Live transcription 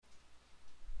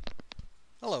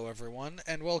Hello, everyone,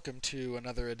 and welcome to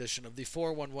another edition of the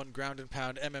 411 Ground and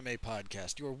Pound MMA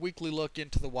podcast, your weekly look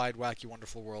into the wide, wacky,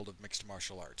 wonderful world of mixed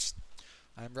martial arts.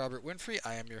 I'm Robert Winfrey.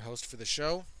 I am your host for the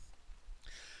show.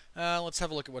 Let's have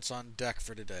a look at what's on deck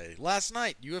for today. Last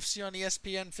night, UFC on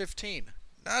ESPN 15.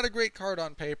 Not a great card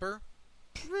on paper.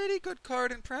 Pretty good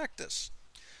card in practice.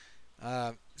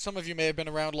 Some of you may have been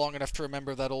around long enough to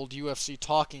remember that old UFC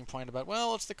talking point about,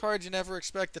 well, it's the cards you never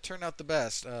expect to turn out the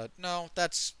best. No,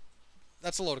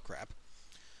 that's a load of crap.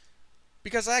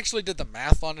 Because I actually did the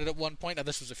math on it at one point. Now,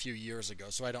 this was a few years ago,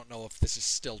 so I don't know if this is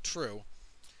still true.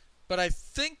 But I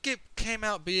think it came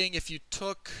out being if you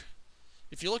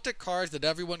looked at cards that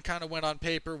everyone kind of went on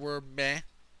paper were meh,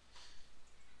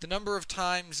 the number of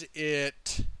times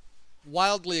it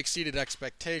wildly exceeded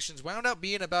expectations wound up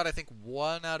being about, I think,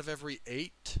 1 out of every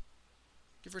 8,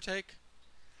 give or take.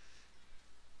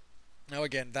 Now,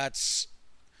 again, that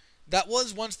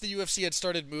was once the UFC had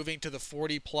started moving to the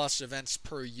 40-plus events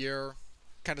per year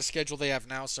kind of schedule they have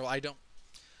now, so I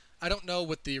don't know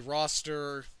with the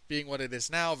roster being what it is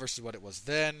now versus what it was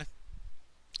then.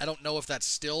 I don't know if that's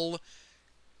still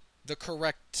the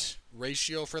correct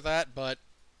ratio for that, but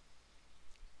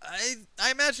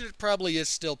I imagine it probably is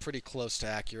still pretty close to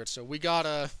accurate. So we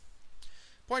got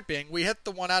point being, we hit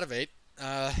the 1 out of 8,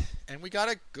 and we got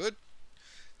a good,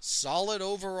 solid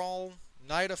overall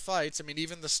night of fights. I mean,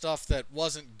 even the stuff that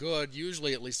wasn't good,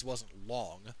 usually at least wasn't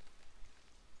long.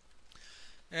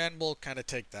 And we'll kind of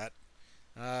take that.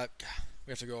 We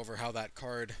have to go over how that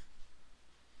card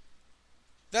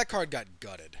got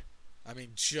gutted. I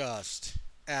mean, just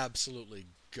absolutely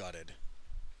gutted.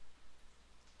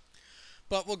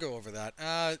 But we'll go over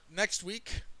that. Next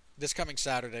week, this coming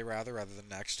Saturday rather than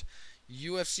next,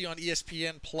 UFC on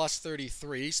ESPN plus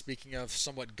 33, speaking of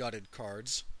somewhat gutted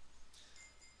cards.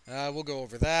 We'll go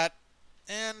over that.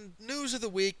 And news of the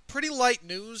week, pretty light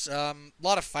news. A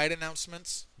lot of fight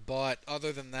announcements, but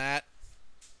other than that,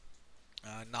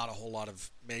 not a whole lot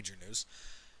of major news.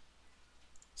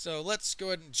 So let's go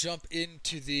ahead and jump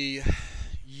into the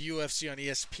UFC on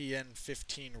ESPN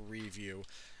 15 review.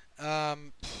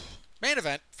 Main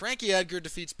event, Frankie Edgar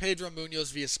defeats Pedro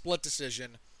Munhoz via split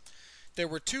decision. There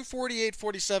were 2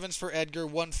 48-47s for Edgar,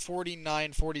 1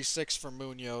 49-46 for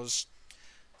Munhoz.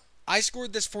 I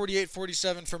scored this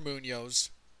 48-47 for Munhoz.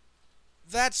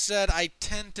 That said, I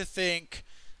tend to think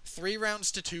 3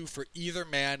 rounds to 2 for either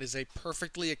man is a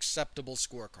perfectly acceptable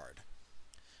scorecard.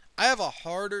 I have a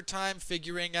harder time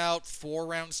figuring out 4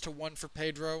 rounds to 1 for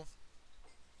Pedro.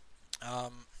 I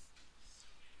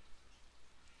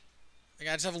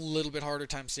just have a little bit harder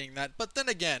time seeing that. But then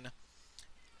again,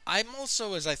 I'm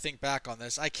also, as I think back on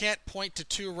this, I can't point to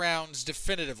 2 rounds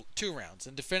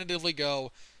and definitively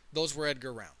go, those were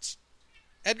Edgar rounds.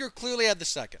 Edgar clearly had the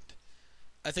second.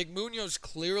 I think Munhoz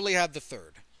clearly had the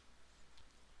third.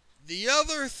 The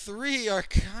other 3 are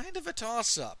kind of a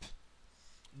toss-up.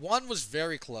 1 was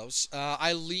very close.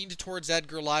 I leaned towards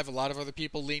Edgar live. A lot of other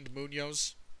people leaned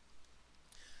Munhoz.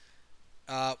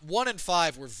 1 and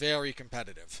 5 were very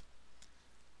competitive.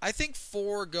 I think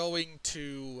 4 going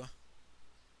to...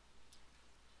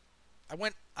 I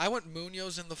went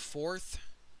Munhoz in the 4th.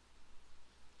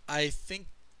 I think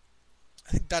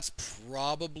that's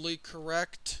probably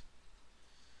correct.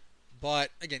 But,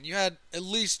 again, you had at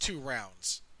least 2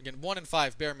 rounds. Again, 1 and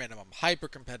 5, bare minimum.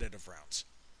 Hyper-competitive rounds.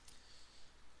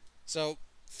 So,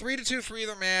 3-2 for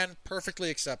either man.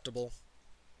 Perfectly acceptable.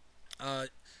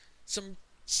 Some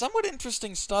somewhat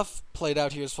interesting stuff played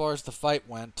out here as far as the fight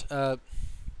went. A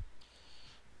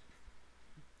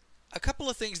couple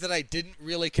of things that I didn't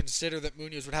really consider that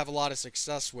Munhoz would have a lot of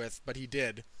success with, but he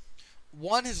did.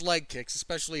 1, his leg kicks,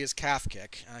 especially his calf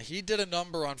kick. He did a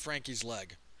number on Frankie's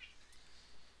leg.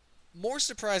 More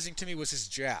surprising to me was his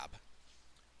jab.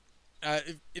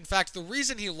 In fact, the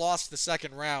reason he lost the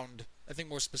second round, I think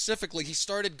more specifically, he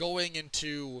started going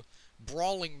into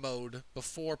brawling mode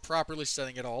before properly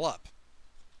setting it all up.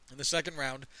 In the second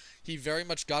round, he very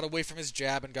much got away from his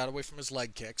jab and got away from his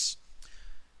leg kicks.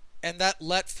 And that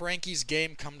let Frankie's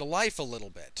game come to life a little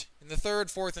bit. In the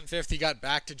 3rd, 4th, and 5th, he got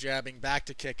back to jabbing, back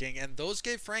to kicking, and those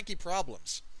gave Frankie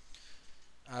problems.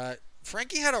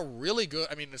 Frankie had a really good,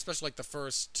 especially like the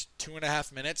first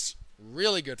 2.5 minutes,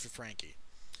 really good for Frankie.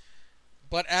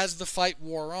 But as the fight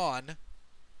wore on,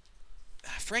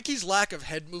 Frankie's lack of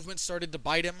head movement started to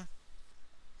bite him.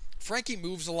 Frankie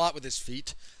moves a lot with his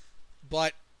feet,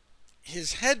 but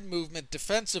his head movement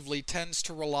defensively tends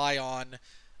to rely on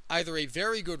either a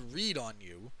very good read on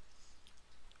you,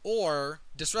 or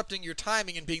disrupting your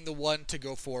timing and being the one to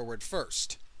go forward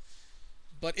first.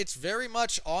 But it's very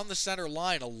much on the center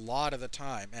line a lot of the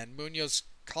time, and Munhoz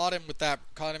caught him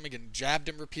again, jabbed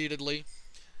him repeatedly.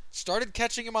 Started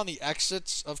catching him on the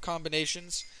exits of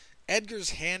combinations.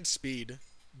 Edgar's hand speed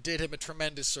did him a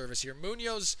tremendous service here.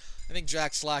 Munoz, I think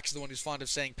Jack Slack is the one who's fond of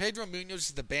saying, Pedro Munoz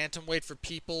is the bantamweight for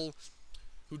people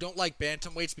who don't like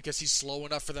bantamweights because he's slow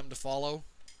enough for them to follow.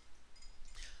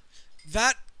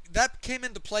 That came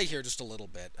into play here just a little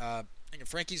bit.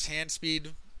 Frankie's hand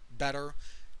speed, better.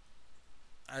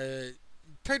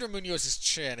 Pedro Munoz's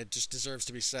chin, it just deserves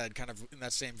to be said, kind of in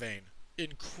that same vein.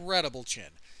 Incredible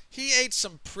chin. He ate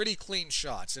some pretty clean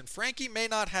shots, and Frankie may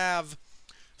not have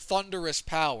thunderous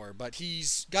power, but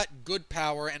he's got good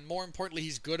power, and more importantly,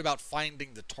 he's good about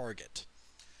finding the target.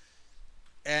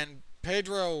 And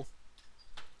Pedro,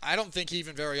 I don't think he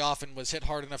even very often was hit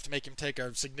hard enough to make him take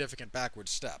a significant backward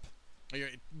step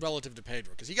relative to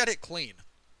Pedro, because he got hit clean.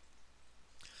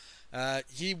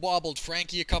 He wobbled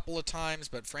Frankie a couple of times,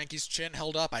 but Frankie's chin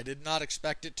held up. I did not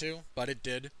expect it to, but it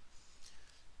did.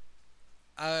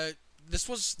 This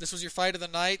was your fight of the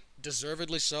night,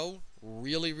 deservedly so.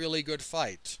 Really, really good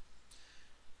fight.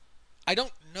 I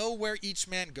don't know where each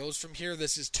man goes from here.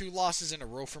 This is 2 losses in a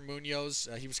row for Munoz.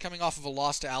 He was coming off of a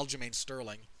loss to Aljamain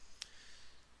Sterling.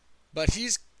 But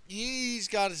he's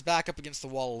got his back up against the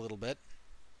wall a little bit.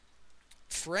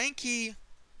 Frankie,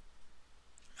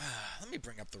 let me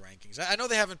bring up the rankings. I know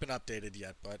they haven't been updated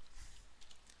yet, but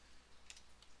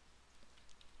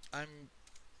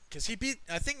because he beat,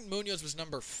 I think Munoz was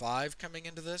number 5 coming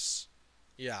into this.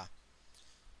 Yeah.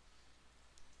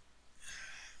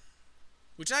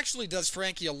 Which actually does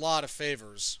Frankie a lot of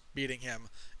favors, beating him.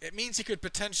 It means he could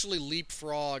potentially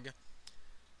leapfrog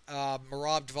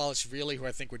Merab Dvalishvili, who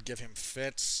I think would give him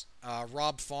fits.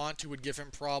 Rob Font, who would give him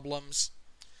problems.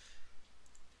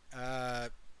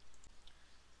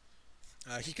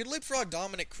 He could leapfrog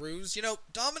Dominic Cruz. You know,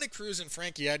 Dominic Cruz and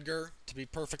Frankie Edgar, to be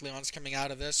perfectly honest, coming out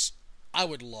of this, I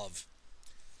would love.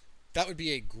 That would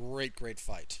be a great, great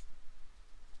fight.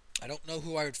 I don't know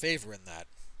who I would favor in that.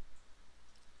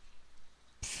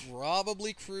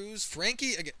 Probably Cruz.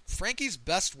 Frankie's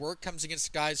best work comes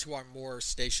against guys who are more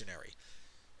stationary.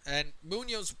 And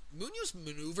Munoz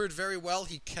maneuvered very well.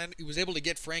 He was able to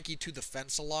get Frankie to the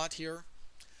fence a lot here.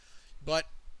 But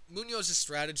Munoz's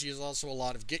strategy is also a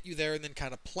lot of get you there and then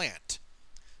kind of plant.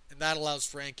 And that allows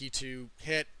Frankie to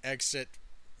hit, exit,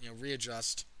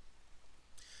 readjust.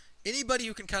 Anybody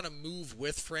who can kind of move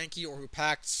with Frankie or who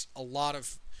packs a lot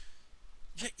of,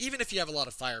 even if you have a lot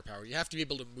of firepower, you have to be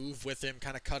able to move with him,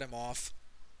 kind of cut him off.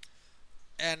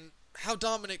 And how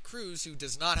Dominic Cruz, who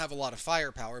does not have a lot of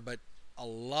firepower, but a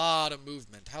lot of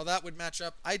movement, how that would match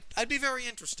up, I'd be very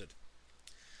interested.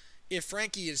 If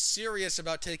Frankie is serious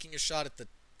about taking a shot at the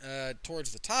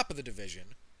towards the top of the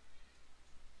division,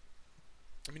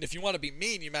 I mean, if you want to be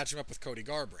mean, you match him up with Cody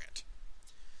Garbrandt.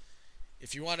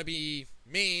 If you want to be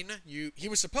mean, he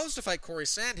was supposed to fight Corey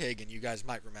Sandhagen, you guys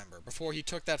might remember, before he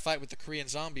took that fight with the Korean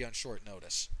Zombie on short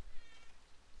notice.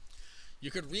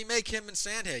 You could remake him and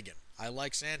Sandhagen. I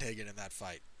like Sandhagen in that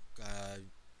fight.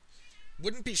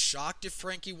 Wouldn't be shocked if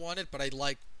Frankie won it, but I do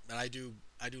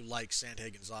like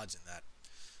Sandhagen's odds in that.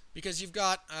 Because you've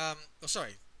got, I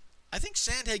think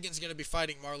Sandhagen's going to be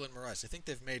fighting Marlon Moraes. I think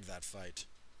they've made that fight.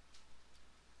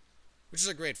 Which is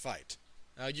a great fight.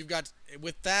 You've got,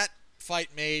 with that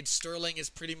fight made, Sterling is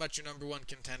pretty much your number 1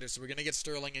 contender, so we're going to get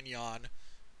Sterling and Jan.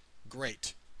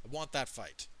 Great. I want that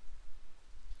fight.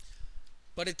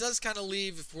 But it does kind of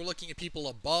leave, if we're looking at people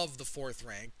above the 4th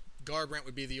rank, Garbrandt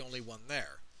would be the only one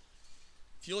there.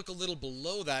 If you look a little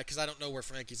below that, because I don't know where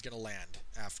Frankie's going to land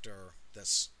after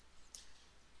this.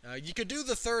 You could do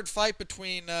the 3rd fight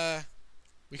between,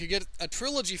 we could get a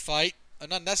trilogy fight,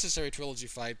 an unnecessary trilogy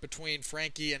fight, between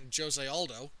Frankie and Jose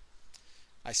Aldo.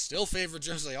 I still favor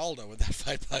Jose Aldo in that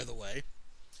fight, by the way.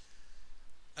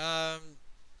 I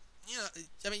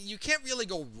mean, you can't really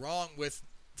go wrong with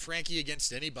Frankie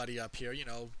against anybody up here,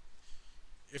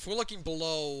 If we're looking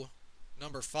below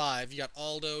number 5, you got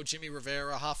Aldo, Jimmy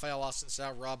Rivera, Rafael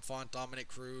Assunção, Rob Font, Dominic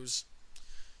Cruz.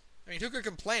 I mean, who could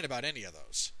complain about any of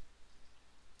those?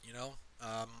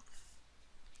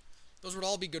 Those would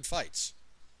all be good fights.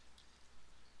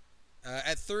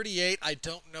 At 38, I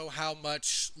don't know how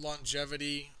much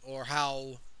longevity or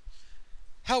how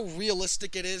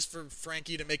realistic it is for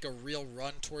Frankie to make a real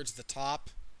run towards the top.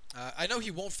 I know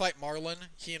he won't fight Marlon.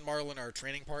 He and Marlon are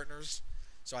training partners,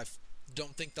 so I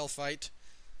don't think they'll fight.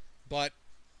 But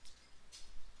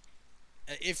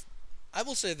I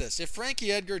will say this, if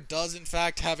Frankie Edgar does in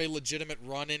fact have a legitimate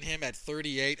run in him at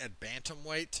 38 at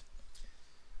bantamweight,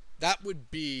 that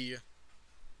would be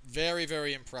very,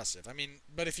 very impressive. I mean,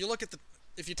 but if you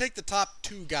take the top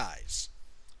 2 guys,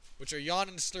 which are Jan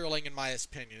and Sterling in my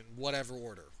opinion, whatever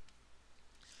order,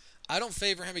 I don't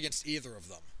favor him against either of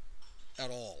them at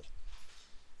all.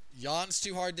 Jan's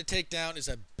too hard to take down, is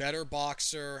a better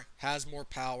boxer, has more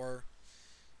power.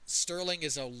 Sterling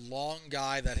is a long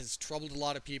guy that has troubled a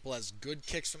lot of people, has good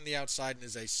kicks from the outside, and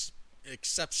is a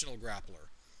exceptional grappler.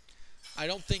 I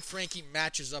don't think Frankie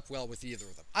matches up well with either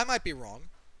of them. I might be wrong,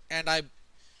 and I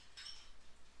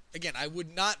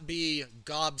would not be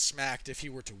gobsmacked if he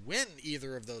were to win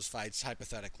either of those fights,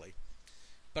 hypothetically.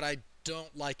 But I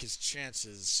don't like his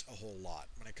chances a whole lot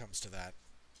when it comes to that.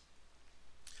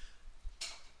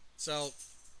 So,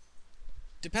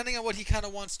 depending on what he kind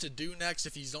of wants to do next,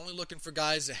 if he's only looking for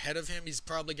guys ahead of him, he's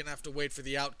probably going to have to wait for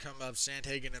the outcome of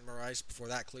Sandhagen and Moraes before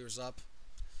that clears up.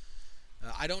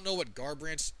 I don't know what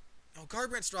Garbrandt's... Oh,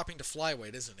 Garbrandt's dropping to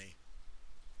flyweight, isn't he?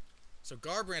 So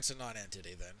Garbrandt's a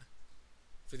non-entity then,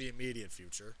 for the immediate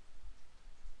future.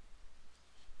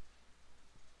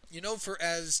 You know, for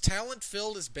as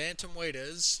talent-filled as bantamweight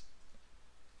is,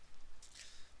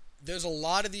 there's a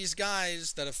lot of these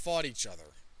guys that have fought each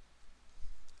other.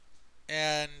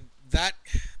 And that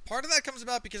part of that comes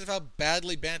about because of how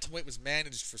badly bantamweight was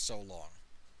managed for so long.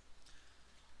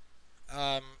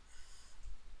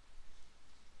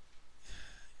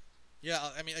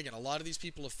 Yeah, I mean, again, a lot of these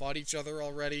people have fought each other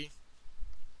already.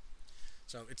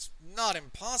 So it's not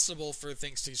impossible for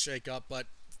things to shake up, but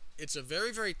it's a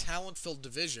very, very talent-filled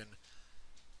division.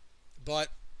 But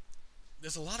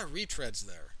there's a lot of retreads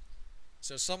there.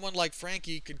 So someone like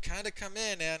Frankie could kind of come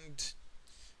in and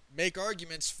make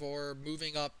arguments for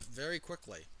moving up very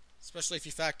quickly. Especially if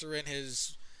you factor in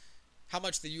how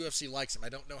much the UFC likes him. I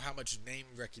don't know how much name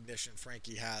recognition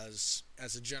Frankie has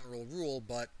as a general rule,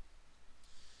 but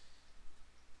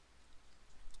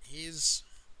he's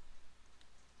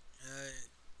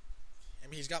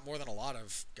he's got more than a lot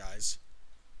of guys.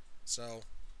 So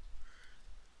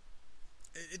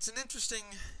it's an interesting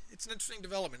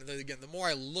development. And again, the more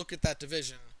I look at that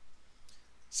division,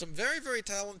 some very, very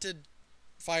talented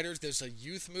fighters. There's a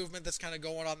youth movement that's kind of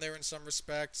going on there in some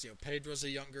respects. You know, Pedro's a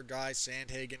younger guy,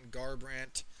 Sandhagen,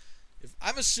 Garbrandt.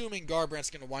 I'm assuming Garbrandt's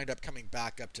going to wind up coming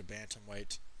back up to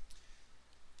bantamweight.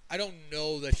 I don't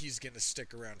know that he's going to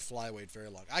stick around flyweight very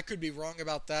long. I could be wrong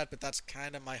about that, but that's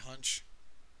kind of my hunch.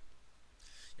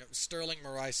 You know, Sterling,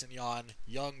 Moraes, and Jan,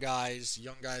 young guys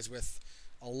with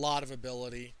a lot of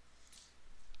ability.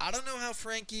 I don't know how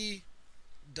Frankie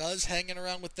does hanging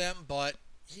around with them, but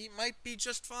he might be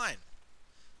just fine.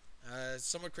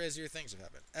 Somewhat crazier things have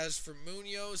happened. As for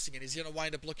Munoz, again, he's going to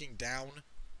wind up looking down.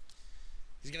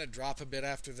 He's going to drop a bit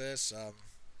after this.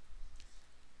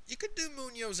 You could do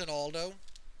Munoz and Aldo.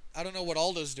 I don't know what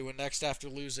Aldo's doing next after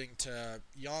losing to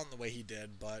Jan the way he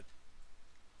did, but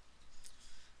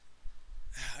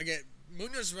again,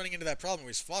 Munoz is running into that problem where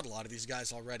he's fought a lot of these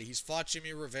guys already. He's fought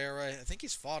Jimmy Rivera. I think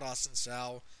he's fought Austin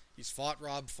Sau. He's fought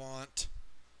Rob Font.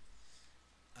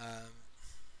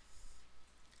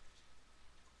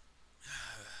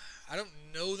 I don't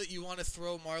know that you want to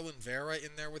throw Marlon Vera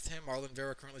in there with him. Marlon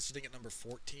Vera currently sitting at number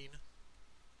 14.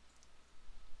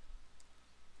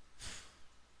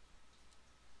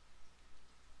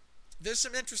 There's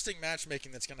some interesting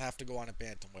matchmaking that's going to have to go on at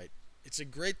bantamweight. It's a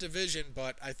great division,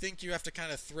 but I think you have to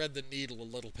kind of thread the needle a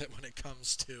little bit when it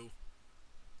comes to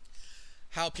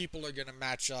how people are going to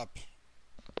match up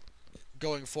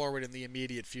going forward in the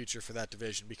immediate future for that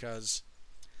division, because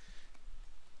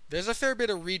there's a fair bit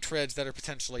of retreads that are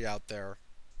potentially out there.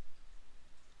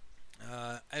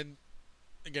 And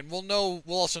again, we'll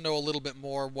also know a little bit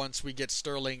more once we get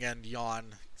Sterling and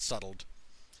Jan settled.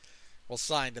 Well,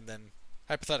 signed and then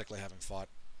hypothetically having fought.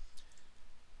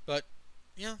 But,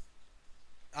 yeah.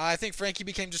 I think Frankie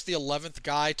became just the 11th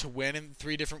guy to win in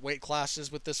 3 different weight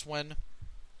classes with this win.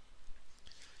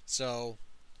 So,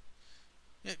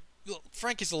 yeah,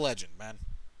 Frankie's a legend, man.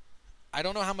 I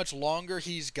don't know how much longer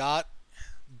he's got,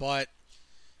 but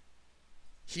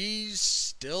he's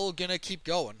still gonna keep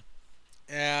going.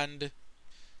 And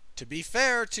to be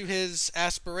fair to his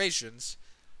aspirations,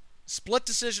 split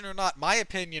decision or not, my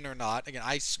opinion or not, again,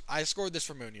 I scored this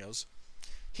for Munoz.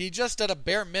 He just at a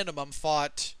bare minimum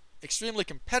fought extremely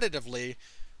competitively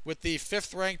with the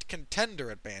 5th-ranked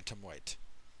contender at bantamweight.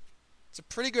 It's a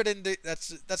pretty good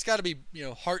that's got to be,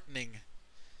 heartening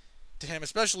to him,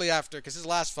 especially after, because his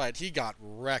last fight he got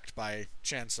wrecked by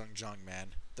Chan Sung Jung, man.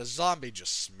 The zombie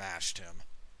just smashed him.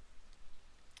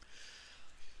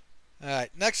 Alright,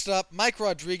 next up, Mike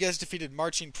Rodriguez defeated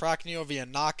Marcin Prachnio via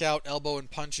knockout, elbow and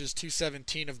punches,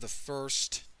 2:17 of the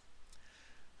first.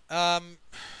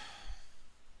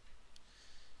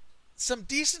 Some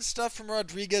decent stuff from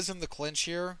Rodriguez in the clinch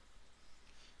here,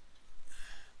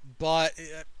 but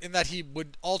in that he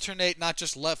would alternate not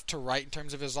just left to right in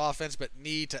terms of his offense, but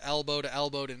knee to elbow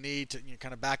to knee to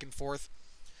kind of back and forth.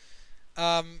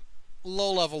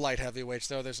 Low-level light heavyweights,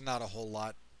 though, there's not a whole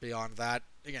lot beyond that.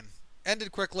 Again,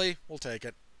 ended quickly, we'll take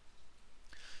it.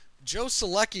 Joe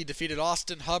Selecki defeated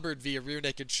Austin Hubbard via rear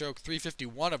naked choke,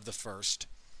 351 of the first.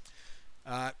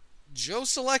 Joe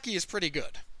Selecki is pretty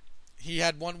good. He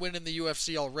had one win in the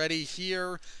UFC already.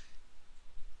 Here,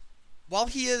 while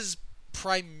he is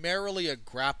primarily a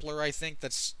grappler, I think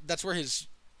that's where his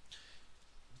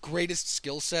greatest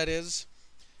skill set is.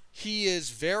 He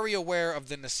is very aware of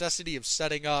the necessity of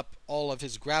setting up all of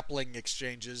his grappling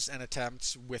exchanges and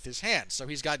attempts with his hands. So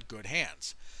he's got good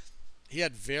hands. He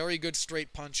had very good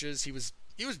straight punches. He was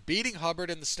beating Hubbard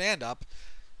in the stand-up.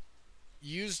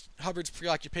 Used Hubbard's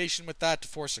preoccupation with that to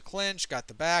force a clinch, got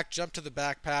the back, jumped to the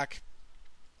backpack,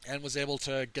 and was able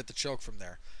to get the choke from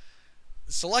there.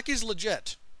 Selecki's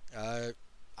legit.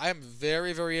 I am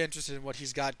very, very interested in what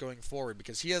he's got going forward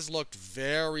because he has looked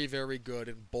very, very good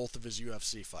in both of his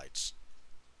UFC fights.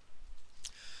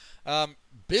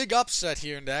 Big upset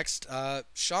here next.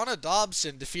 Shauna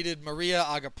Dobson defeated Maria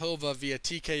Agapova via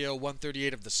TKO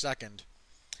 138 of the second.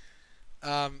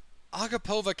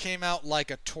 Agapova came out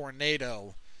like a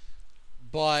tornado,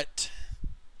 but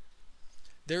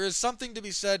there is something to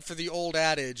be said for the old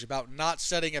adage about not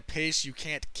setting a pace you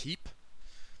can't keep.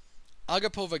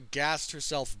 Agapova gassed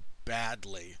herself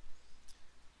badly.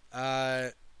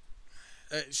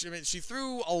 She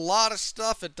threw a lot of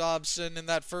stuff at Dobson in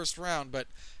that first round, but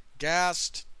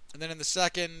gassed. And then in the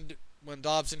second, when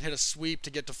Dobson hit a sweep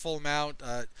to get to full mount,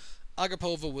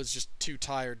 Agapova was just too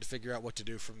tired to figure out what to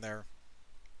do from there.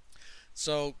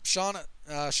 So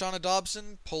Shauna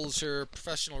Dobson pulls her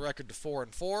professional record to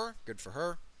 4-4. Good for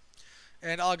her.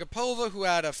 And Agapova, who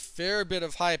had a fair bit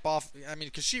of hype off,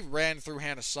 because she ran through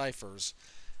Hannah Cyphers.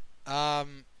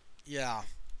 Yeah,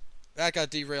 that got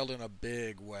derailed in a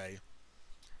big way.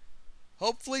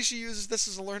 Hopefully she uses this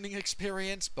as a learning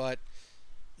experience, but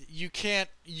you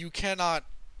cannot.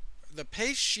 The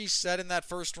pace she set in that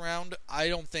first round, I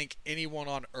don't think anyone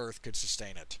on earth could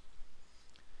sustain it.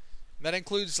 And that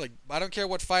includes, I don't care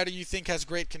what fighter you think has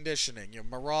great conditioning.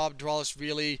 Merab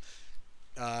Dvalishvili,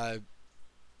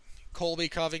 Colby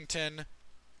Covington,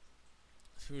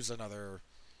 who's another?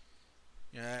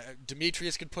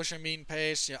 Demetrius could push a mean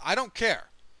pace. I don't care.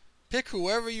 Pick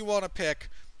whoever you want to pick.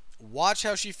 Watch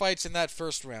how she fights in that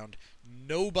first round.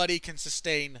 Nobody can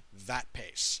sustain that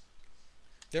pace.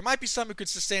 There might be some who could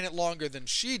sustain it longer than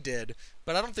she did,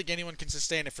 but I don't think anyone can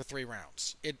sustain it for 3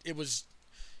 rounds. It was,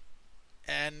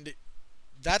 and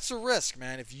that's a risk,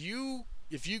 man. If you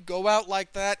go out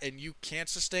like that and you can't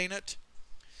sustain it,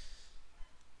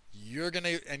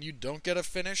 and you don't get a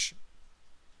finish,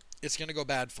 it's gonna go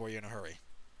bad for you in a hurry.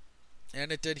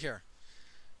 And it did here.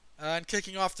 And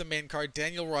kicking off the main card,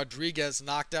 Daniel Rodriguez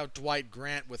knocked out Dwight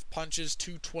Grant with punches,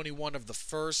 221 of the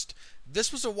first.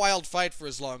 This was a wild fight for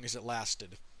as long as it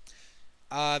lasted.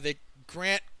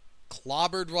 Grant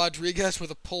clobbered Rodriguez with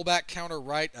a pullback counter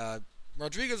right.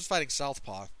 Rodriguez was fighting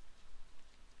southpaw.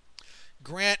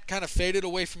 Grant kind of faded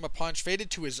away from a punch,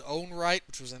 faded to his own right,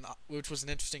 which was an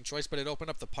interesting choice, but it opened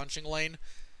up the punching lane,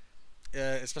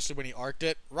 especially when he arced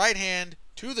it. Right hand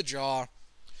to the jaw.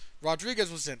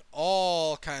 Rodriguez was in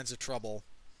all kinds of trouble.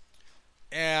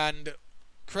 And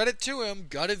credit to him,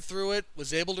 gutted through it,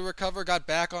 was able to recover, got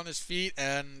back on his feet,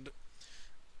 and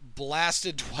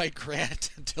blasted Dwight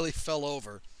Grant until he fell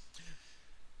over.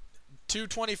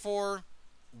 224,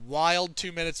 wild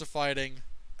 2 minutes of fighting.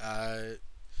 I'm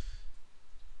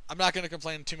not going to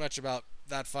complain too much about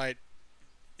that fight.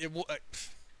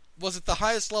 Was it the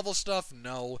highest level stuff?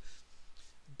 No.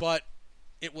 But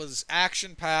it was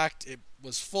action-packed. It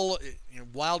was full of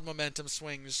wild momentum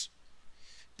swings.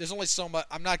 There's only so much.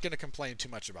 I'm not going to complain too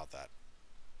much about that.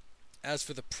 As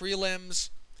for the prelims,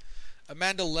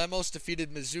 Amanda Lemos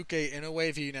defeated Mizuki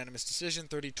Inoue via unanimous decision,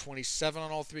 30-27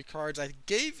 on all 3 cards.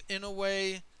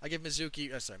 Mizuki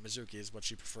is what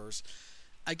she prefers.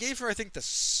 I gave her, I think, the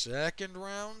second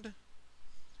round.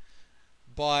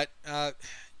 But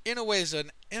Inoue's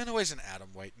an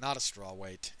atomweight, not a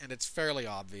strawweight, and it's fairly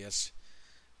obvious.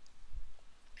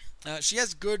 She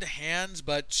has good hands,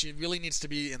 but she really needs to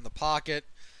be in the pocket.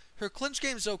 Her clinch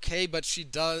game's okay, but she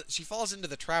falls into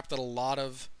the trap that a lot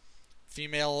of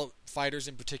female fighters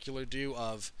in particular do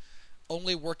of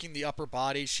only working the upper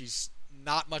body. She's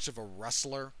not much of a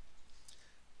wrestler,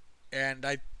 and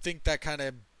I think that kind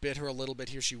of bit her a little bit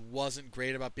here. She wasn't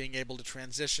great about being able to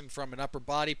transition from an upper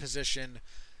body position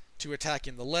to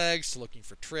attacking the legs to looking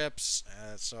for trips.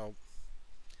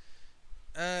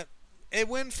 A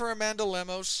win for Amanda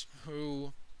Lemos,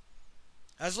 who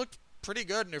has looked pretty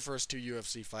good in her first 2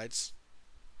 UFC fights.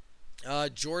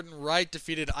 Jordan Wright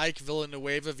defeated Ike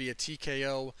Villanueva via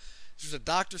TKO This was a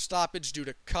doctor stoppage due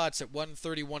to cuts at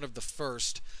 1:31 of the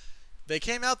first. They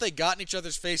came out, they got in each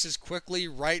other's faces quickly.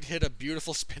 Wright hit a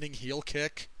beautiful spinning heel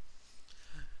kick.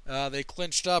 They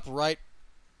clinched up. Wright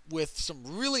with some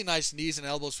really nice knees and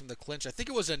elbows from the clinch. I think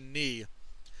it was a knee.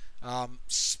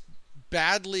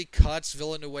 Badly cuts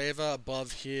Villanueva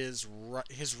above his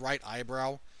right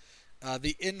eyebrow.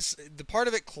 The part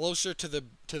of it closer to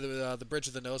the bridge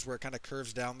of the nose, where it kind of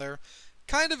curves down there,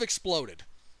 kind of exploded.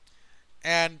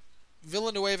 And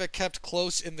Villanueva kept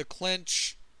close in the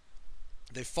clinch.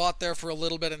 They fought there for a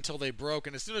little bit until they broke,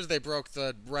 and as soon as they broke,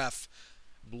 the ref,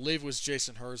 I believe it was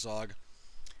Jason Herzog,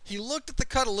 he looked at the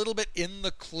cut a little bit in the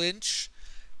clinch,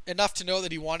 enough to know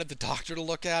that he wanted the doctor to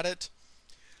look at it.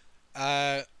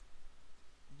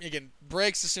 Again,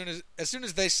 breaks as soon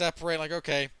as they separate, like,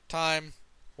 okay, time,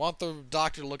 want the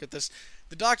doctor to look at this.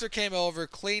 The doctor came over,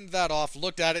 cleaned that off,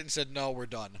 looked at it, and said, no, we're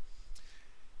done.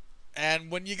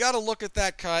 And when you got to look at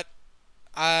that cut,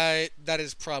 that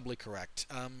is probably correct.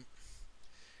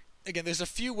 Again, there's a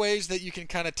few ways that you can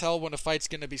kind of tell when a fight's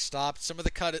going to be stopped. Some of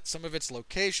the cut, some of its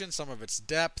location, some of its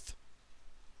depth.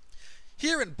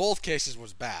 Here, in both cases,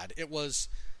 was bad. It was,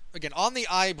 again, on the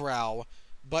eyebrow,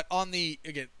 but on the,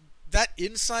 again, that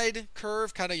inside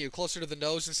curve, kind of closer to the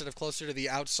nose instead of closer to the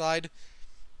outside.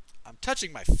 I'm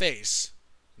touching my face.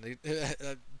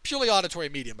 Purely auditory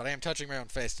medium, but I am touching my own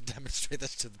face to demonstrate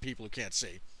this to the people who can't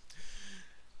see.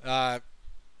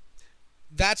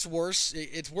 That's worse.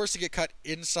 It's worse to get cut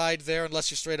inside there unless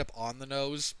you're straight up on the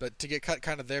nose, but to get cut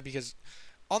kind of there, because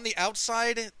on the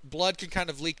outside, blood can kind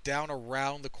of leak down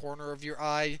around the corner of your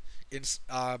eye.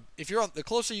 If you're the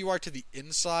closer you are to the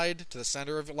inside, to the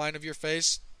center of the line of your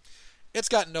face, it's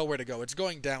got nowhere to go. It's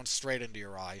going down straight into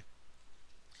your eye.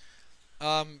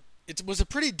 It was a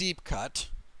pretty deep cut.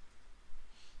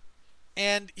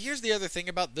 And here's the other thing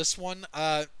about this one.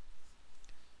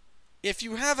 If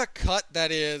you have a cut that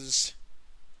is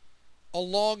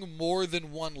along more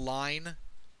than one line,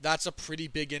 that's a pretty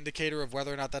big indicator of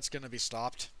whether or not that's going to be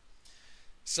stopped.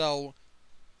 So,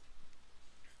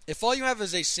 if all you have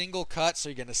is a single cut, so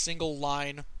you get a single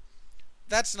line,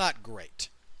 that's not great.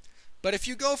 But if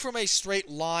you go from a straight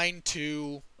line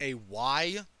to a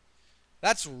Y,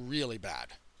 that's really bad.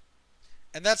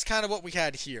 And that's kind of what we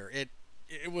had here.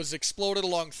 It was exploded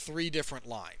along 3 different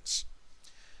lines.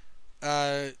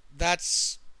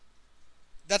 That's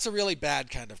a really bad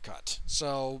kind of cut.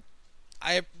 So,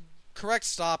 correct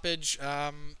stoppage.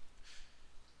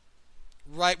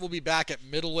 Wright will be back at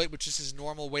middleweight, which is his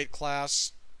normal weight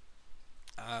class.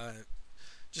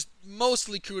 Just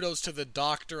mostly kudos to the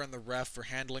doctor and the ref for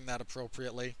handling that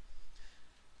appropriately.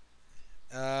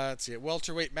 Let's see. At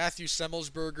welterweight, Matthew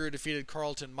Semmelsberger defeated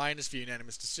Carlton Minus via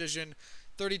unanimous decision.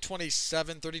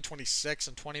 30-27, 30-26,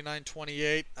 and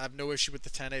 29-28. I have no issue with the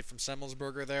 10-8 from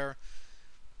Semmelsberger there.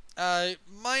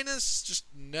 Minus just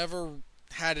never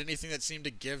had anything that seemed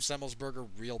to give Semmelsberger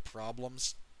real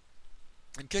problems.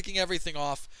 And kicking everything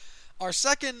off, our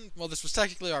second, well, this was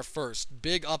technically our first,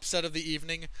 big upset of the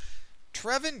evening.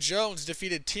 Trevin Jones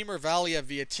defeated Timur Valiev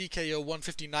via TKO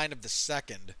 159 of the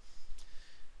second.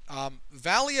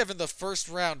 Valiev in the first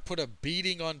round put a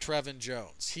beating on Trevin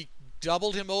Jones. He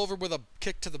doubled him over with a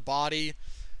kick to the body,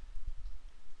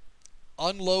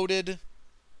 unloaded.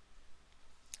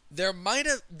 There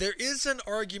is an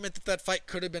argument that fight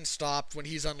could have been stopped when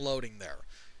he's unloading there.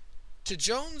 To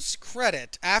Jones'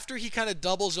 credit, after he kind of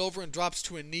doubles over and drops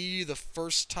to a knee the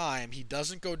first time, he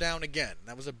doesn't go down again.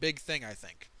 That was a big thing, I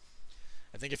think.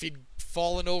 I think if he'd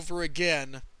fallen over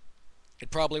again, it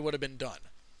probably would have been done.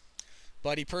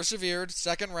 But he persevered.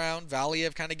 Second round,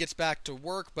 Valiev kind of gets back to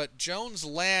work, but Jones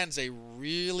lands a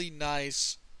really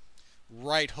nice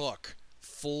right hook.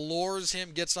 Floors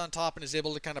him, gets on top, and is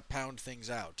able to kind of pound things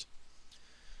out.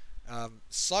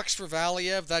 Sucks for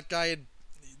Valiev. That guy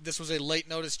this was a late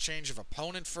notice change of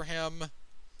opponent for him.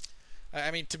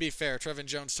 I mean, to be fair, Trevin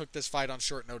Jones took this fight on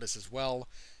short notice as well.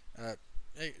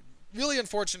 Really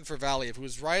unfortunate for Valiev,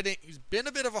 who's been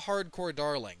a bit of a hardcore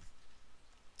darling.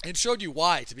 And showed you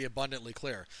why, to be abundantly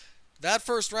clear. That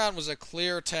first round was a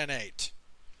clear 10-8.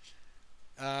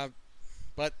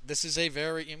 But this is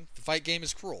the fight game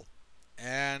is cruel.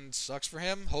 And sucks for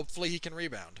him. Hopefully he can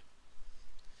rebound.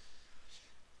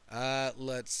 That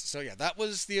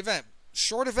was the event.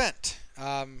 Short event.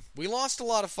 We lost a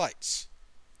lot of fights.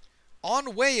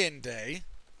 On weigh-in day,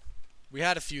 we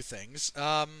had a few things.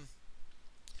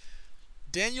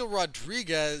 Daniel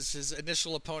Rodriguez, his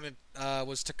initial opponent,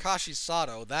 was Takashi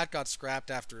Sato. That got scrapped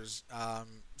after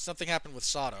something happened with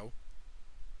Sato.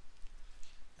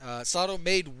 Sato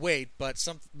made weight, but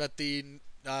the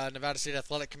Nevada State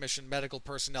Athletic Commission medical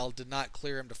personnel did not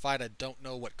clear him to fight. I don't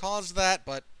know what caused that,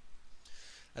 but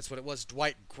That's what it was.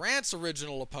 Dwight Grant's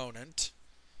original opponent.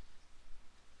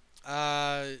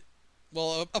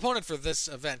 Opponent for this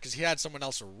event, because he had someone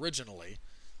else originally,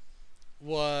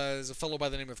 was a fellow by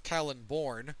the name of Callan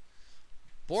Bourne.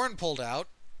 Bourne pulled out,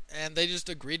 and they just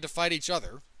agreed to fight each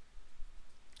other.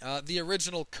 The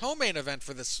original co-main event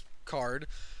for this card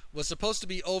was supposed to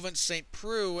be Ovince St.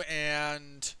 Preux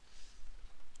and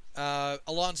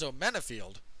Alonzo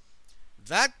Menafield.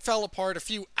 That fell apart a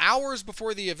few hours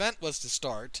before the event was to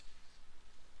start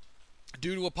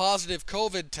due to a positive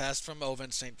COVID test from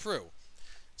Ovince St. Preux.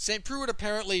 St. Preux had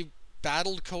apparently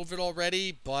battled COVID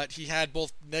already, but he had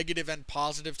both negative and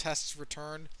positive tests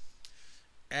returned,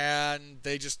 and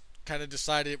they just kind of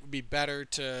decided it would be better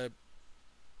to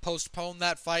postpone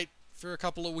that fight for a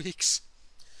couple of weeks,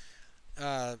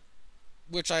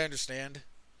 which I understand.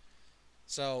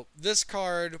 So this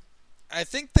card, I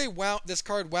think this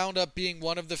card wound up being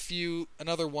one of the few,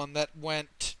 another one that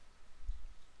went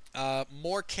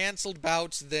more canceled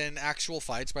bouts than actual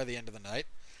fights by the end of the night.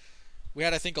 We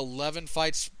had, I think, 11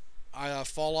 fights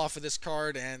fall off of this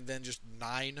card, and then just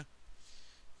 9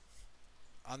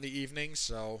 on the evening.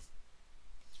 So,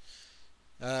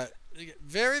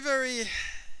 very, very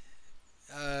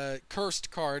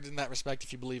cursed card in that respect,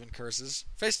 if you believe in curses.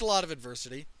 Faced a lot of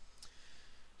adversity.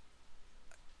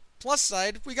 Plus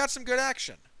side, we got some good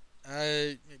action.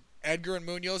 Edgar and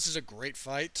Munoz is a great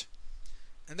fight,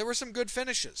 and there were some good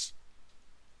finishes.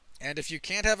 And if you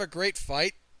can't have a great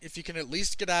fight, if you can at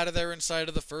least get out of there inside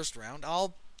of the first round,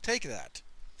 I'll take that.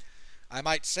 I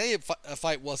might say a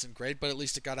fight wasn't great, but at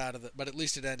least it got out of but at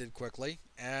least it ended quickly.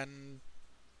 And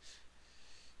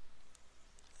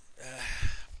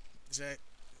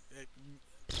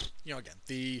again,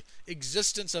 the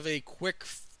existence of a quick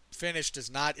finish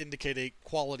does not indicate a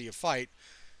quality of fight,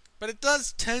 but it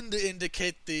does tend to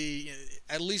indicate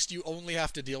at least you only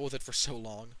have to deal with it for so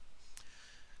long.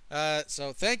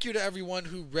 So thank you to everyone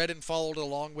who read and followed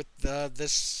along with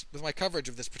with my coverage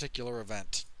of this particular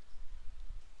event.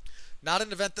 Not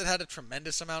an event that had a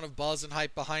tremendous amount of buzz and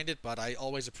hype behind it, but I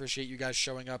always appreciate you guys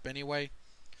showing up anyway.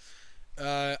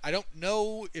 I don't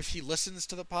know if he listens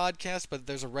to the podcast, but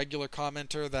there's a regular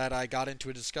commenter that I got into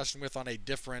a discussion with on a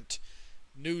different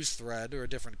news thread, or a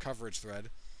different coverage thread,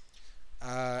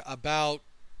 about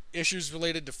issues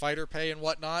related to fighter pay and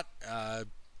whatnot.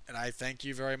 And I thank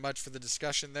you very much for the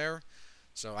discussion there.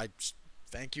 So I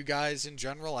thank you guys in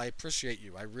general. I appreciate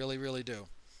you. I really, really do.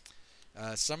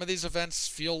 Some of these events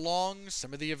feel long.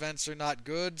 Some of the events are not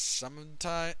good.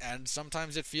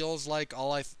 Sometimes it feels like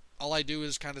all I do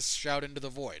is kind of shout into the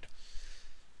void.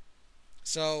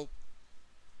 So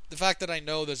the fact that I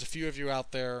know there's a few of you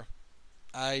out there,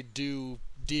 I do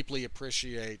deeply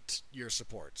appreciate your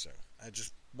support. So I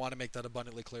just want to make that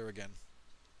abundantly clear again.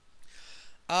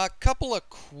 A couple of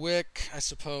quick, I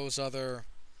suppose, other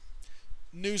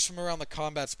news from around the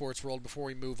combat sports world before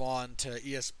we move on to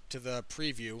the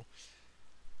preview.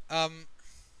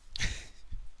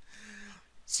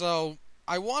 So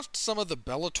I watched some of the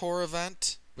Bellator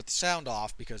event with the sound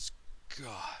off because,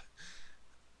 God,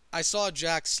 I saw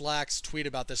Jack Slack's tweet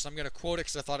about this, and I'm going to quote it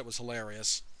because I thought it was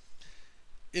hilarious.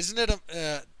 Isn't it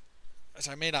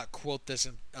so I may not quote this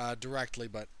directly,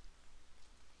 but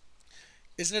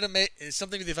isn't it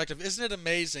something to the effect of, isn't it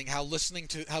amazing how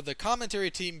the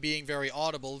commentary team being very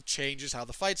audible changes how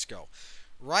the fights go?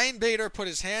 Ryan Bader put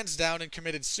his hands down and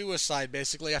committed suicide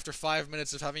basically after 5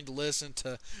 minutes of having to listen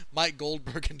to Mike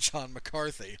Goldberg and John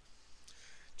McCarthy.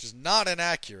 Which is not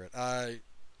inaccurate. I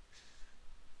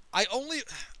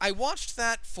watched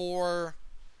that for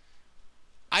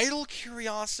idle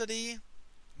curiosity,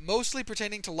 mostly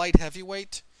pertaining to light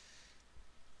heavyweight,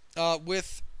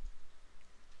 with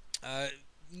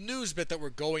news bit that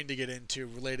we're going to get into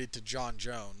related to Jon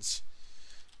Jones.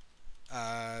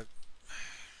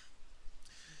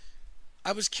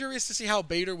 I was curious to see how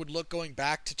Bader would look going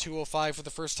back to 205 for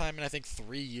the first time in, I think,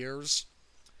 3 years.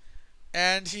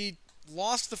 And he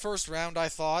lost the first round, I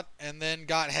thought, and then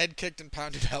got head kicked and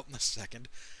pounded out in the second.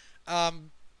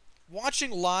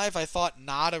 Watching live, I thought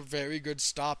not a very good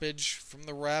stoppage from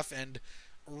the ref, and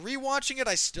rewatching it,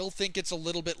 I still think it's a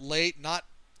little bit late, not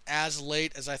as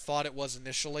late as I thought it was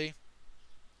initially.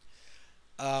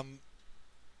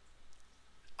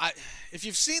 If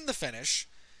you've seen the finish,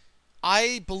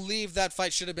 I believe that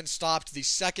fight should have been stopped the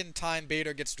second time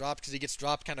Bader gets dropped, because he gets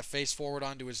dropped kind of face forward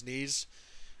onto his knees.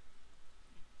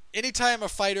 Anytime a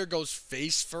fighter goes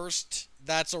face first,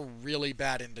 that's a really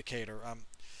bad indicator.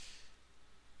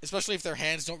 Especially if their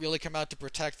hands don't really come out to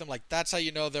protect them. Like, that's how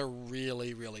you know they're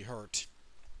really, really hurt.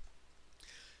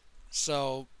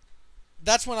 So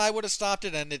that's when I would have stopped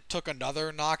it, and it took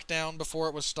another knockdown before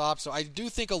it was stopped. So I do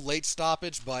think a late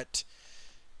stoppage, but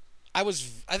I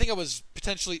think I was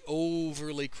potentially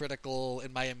overly critical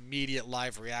in my immediate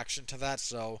live reaction to that,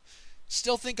 so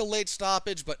still think a late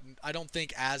stoppage, but I don't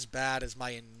think as bad as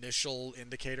my initial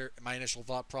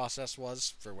thought process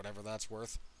was, for whatever that's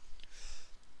worth.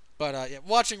 But yeah,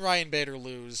 watching Ryan Bader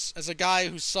lose, as a guy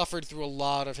who suffered through a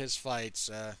lot of his fights,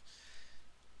 a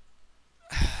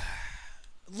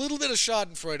little bit of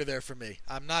schadenfreude there for me.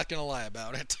 I'm not going to lie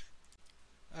about it.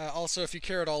 Also, if you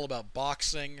care at all about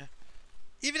boxing,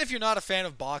 even if you're not a fan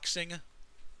of boxing,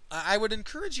 I would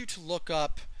encourage you to look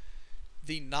up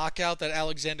the knockout that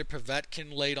Alexander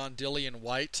Povetkin laid on Dillian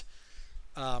White.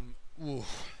 Ooh.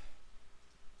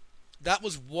 That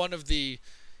was one of the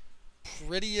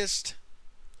prettiest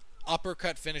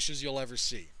uppercut finishes you'll ever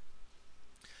see.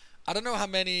 I don't know how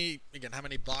many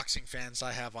boxing fans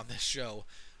I have on this show,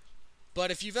 but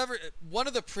if you've ever, one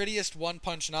of the prettiest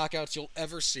one-punch knockouts you'll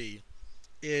ever see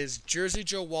is Jersey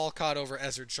Joe Walcott over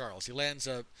Ezzard Charles. He lands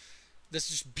this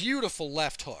just beautiful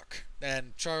left hook,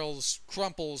 and Charles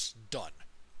crumples, done.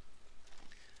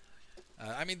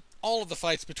 All of the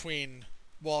fights between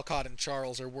Walcott and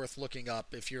Charles are worth looking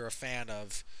up if you're a fan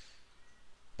of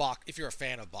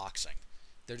boxing.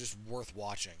 They're just worth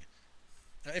watching.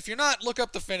 If you're not, look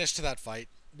up the finish to that fight,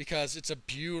 because it's a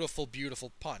beautiful,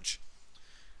 beautiful punch.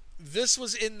 This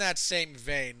was in that same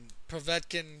vein.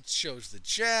 Povetkin shows the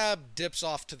jab, dips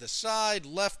off to the side,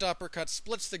 left uppercut,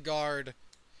 splits the guard.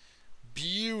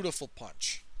 Beautiful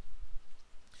punch.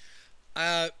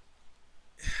 I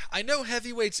know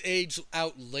heavyweights age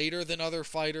out later than other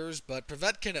fighters, but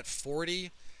Povetkin at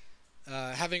 40,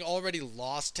 having already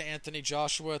lost to Anthony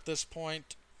Joshua at this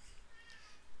point,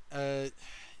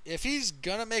 if he's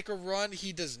gonna make a run,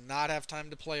 he does not have time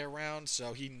to play around,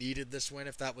 so he needed this win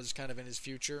if that was kind of in his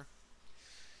future.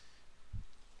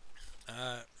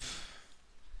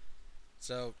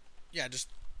 So, yeah, just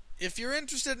if you're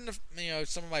interested in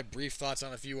some of my brief thoughts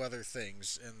on a few other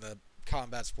things in the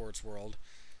combat sports world,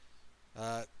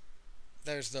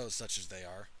 there's those such as they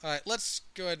are. Alright, let's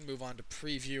go ahead and move on to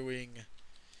previewing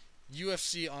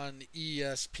UFC on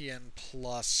ESPN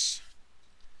Plus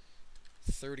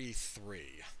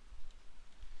 33.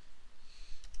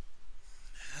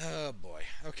 Oh boy.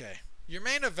 Okay. Your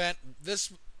main event,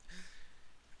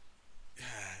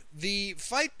 the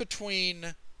fight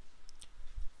between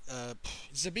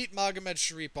Zabit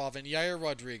Magomedsharipov and Yair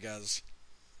Rodriguez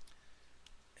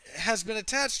has been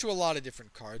attached to a lot of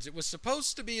different cards. It was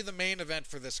supposed to be the main event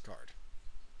for this card.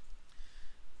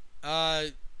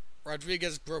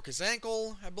 Rodriguez broke his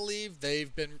ankle, I believe.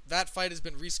 That fight has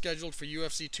been rescheduled for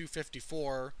UFC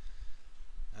 254.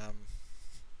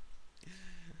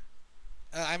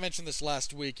 I mentioned this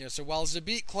last week. So while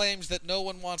Zabit claims that no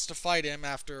one wants to fight him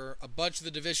after a bunch of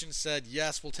the division said,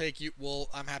 yes, we'll take you,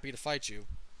 I'm happy to fight you.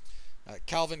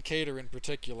 Calvin Kattar in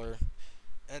particular.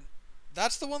 And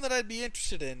that's the one that I'd be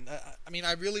interested in.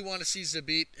 I really want to see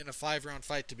Zabit in a 5-round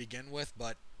fight to begin with,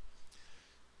 but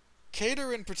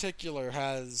Kattar in particular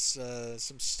has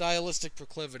some stylistic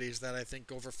proclivities that I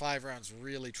think over 5 rounds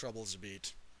really trouble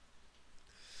Zabit.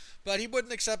 But he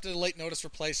wouldn't accept a late notice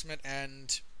replacement,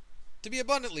 and to be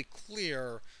abundantly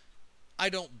clear, I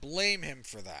don't blame him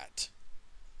for that.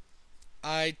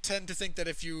 I tend to think that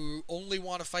if you only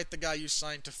want to fight the guy you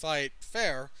signed to fight,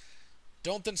 fair,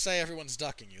 don't then say everyone's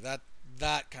ducking you. That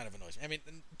kind of annoys me.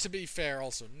 To be fair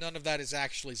also, none of that is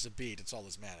actually Zabit, it's all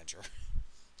his manager.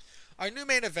 Our new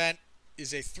main event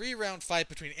is a 3-round fight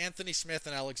between Anthony Smith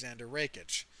and Alexander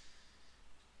Rakic,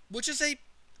 which is a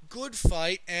good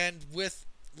fight, and with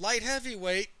light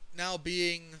heavyweight now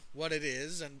being what it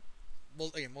is, and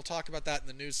we'll talk about that in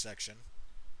the news section.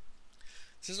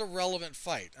 This is a relevant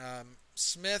fight.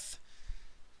 Smith,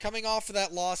 coming off of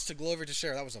that loss to Glover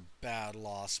Teixeira, that was a bad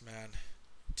loss, man.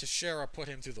 Teixeira put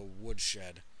him through the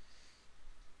woodshed.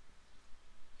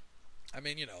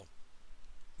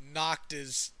 Knocked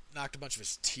a bunch of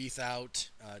his teeth out.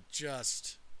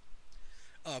 Just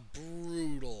a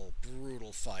brutal,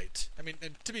 brutal fight.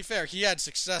 And to be fair, he had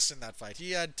success in that fight.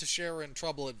 He had Teixeira in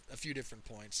trouble at a few different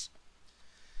points.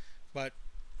 But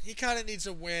he kind of needs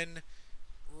a win.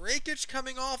 Rakic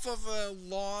coming off of a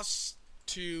loss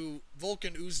to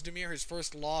Volkan Oezdemir, his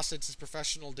first loss since his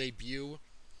professional debut.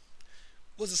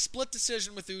 Was a split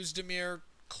decision with Oezdemir.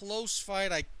 Close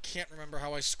fight. I can't remember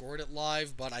how I scored it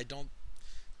live, but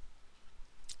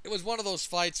it was one of those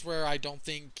fights where I don't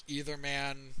think either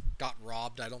man got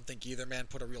robbed. I don't think either man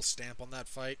put a real stamp on that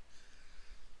fight.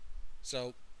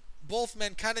 So, both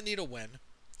men kind of need a win,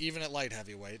 even at light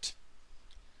heavyweight.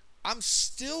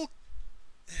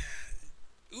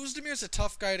 Oezdemir's a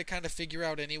tough guy to kind of figure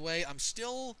out anyway. I'm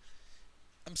still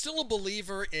a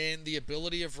believer in the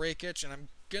ability of Rakic, and I'm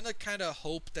gonna kind of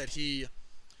hope that he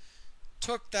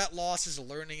took that loss as a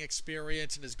learning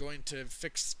experience and is going to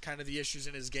fix kind of the issues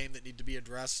in his game that need to be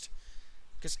addressed.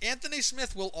 Because Anthony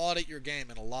Smith will audit your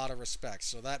game in a lot of respects,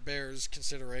 so that bears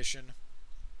consideration.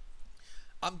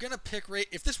 I'm going to pick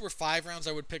if this were 5 rounds,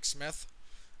 I would pick Smith.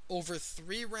 Over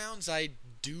 3 rounds, I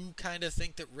do kind of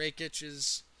think that Rakic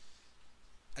is...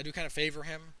 I do kind of favor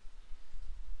him.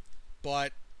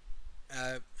 But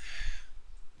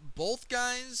both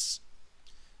guys,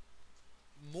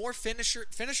 more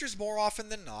finishers more often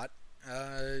than not.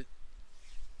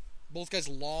 Both guys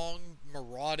long,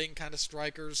 marauding kind of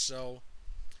strikers, so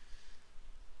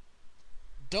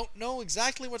don't know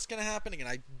exactly what's going to happen. Again,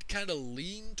 I kind of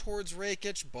lean towards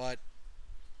Rakic, but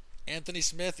Anthony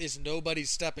Smith is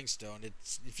nobody's stepping stone.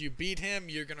 If you beat him,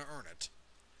 you're going to earn it.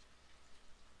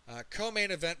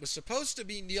 Co-main event was supposed to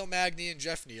be Neil Magny and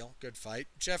Jeff Neal. Good fight.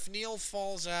 Jeff Neal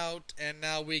falls out, and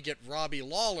now we get Robbie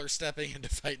Lawler stepping in to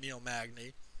fight Neil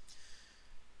Magny.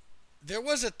 There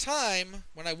was a time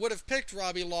when I would have picked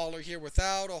Robbie Lawler here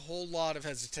without a whole lot of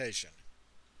hesitation.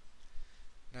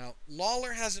 Now,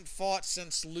 Lawler hasn't fought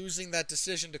since losing that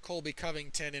decision to Colby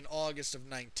Covington in August of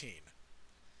 19.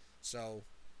 So,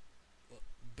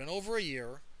 been over a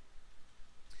year.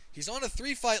 He's on a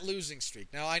 3-fight losing streak.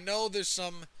 Now, I know there's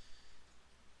some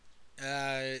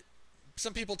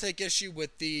people take issue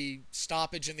with the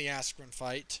stoppage in the Askren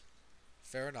fight.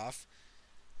 Fair enough.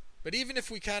 But even if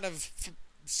we kind of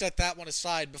set that one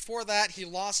aside, before that, he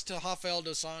lost to Rafael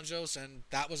dos Anjos, and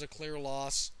that was a clear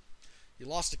loss. He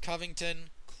lost to Covington,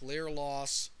 clear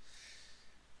loss.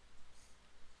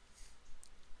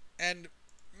 And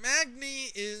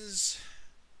Magny is...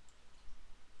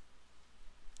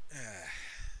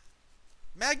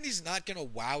 Magny's not going to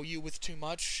wow you with too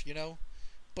much,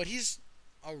 but he's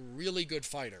a really good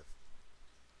fighter.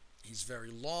 He's very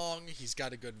long, he's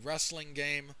got a good wrestling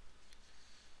game.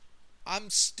 I'm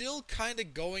still kind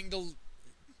of going to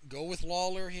go with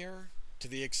Lawler here, to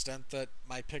the extent that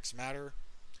my picks matter.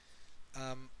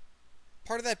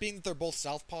 Part of that being that they're both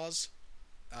southpaws.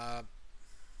 I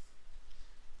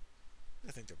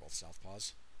think they're both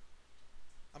southpaws.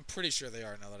 I'm pretty sure they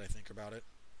are now that I think about it.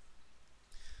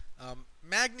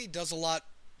 Magny does a lot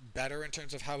better in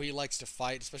terms of how he likes to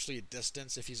fight, especially at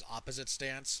distance, if he's opposite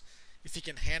stance. If he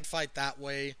can hand fight that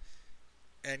way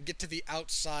and get to the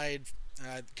outside,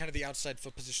 kind of the outside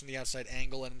foot position, the outside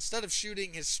angle, and instead of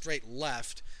shooting his straight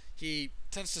left, he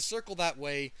tends to circle that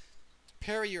way,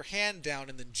 parry your hand down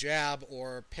and then jab,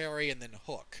 or parry and then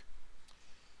hook.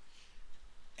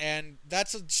 And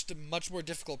that's just a much more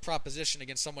difficult proposition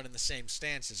against someone in the same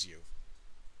stance as you.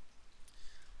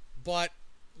 But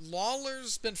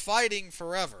Lawler's been fighting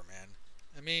forever, man.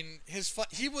 I mean,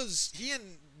 he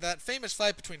and that famous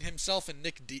fight between him and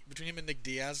Nick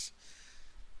Diaz,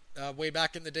 way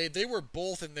back in the day, they were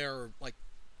both in their, I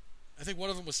think one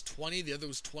of them was 20, the other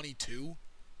was 22.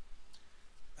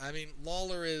 I mean,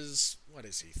 Lawler is, what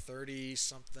is he,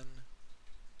 30-something?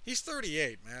 He's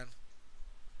 38, man.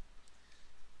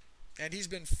 And he's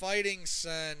been fighting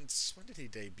since, when did he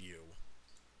debut?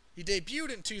 He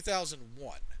debuted in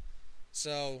 2001.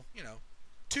 So,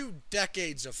 2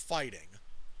 decades of fighting.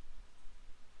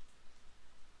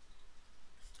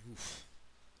 Oof.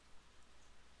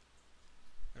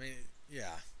 I mean,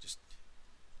 yeah,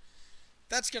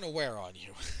 that's gonna wear on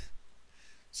you.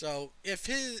 So, if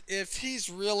he's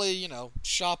really,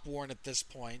 shop worn at this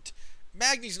point,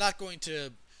 Magny's not going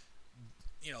to,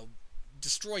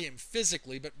 destroy him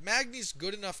physically, but Magny's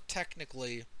good enough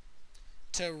technically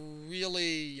to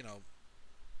really,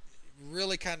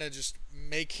 really kind of just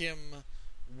make him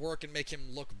work and make him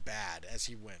look bad as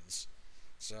he wins.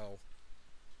 So,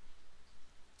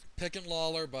 picking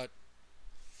Lawler, but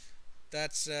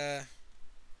that's a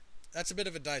bit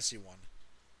of a dicey one.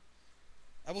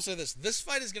 I will say this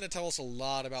fight is going to tell us a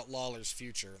lot about Lawler's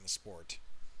future in the sport.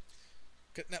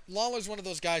 Now, Lawler's one of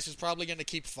those guys who's probably going to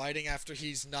keep fighting after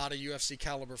he's not a UFC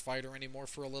caliber fighter anymore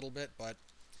for a little bit, but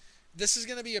this is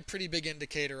going to be a pretty big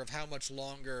indicator of how much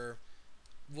longer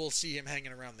we'll see him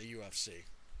hanging around the UFC.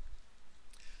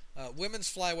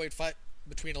 Women's flyweight fight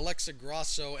between Alexa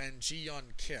Grasso and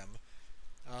Ji-Yeon Kim.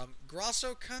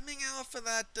 Grasso coming off of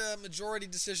that majority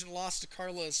decision loss to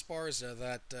Carla Esparza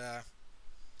that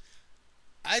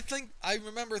I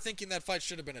remember thinking that fight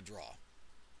should have been a draw.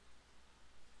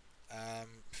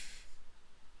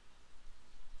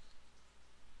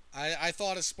 I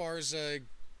thought Esparza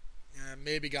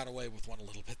maybe got away with one a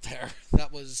little bit there.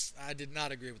 I did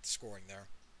not agree with the scoring there.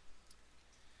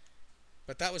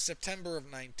 But that was September of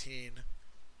 19.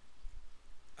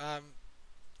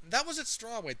 That was at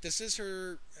strawweight. This is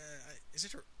her, is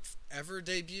it her ever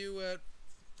debut at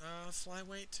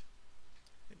flyweight?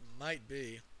 It might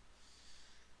be.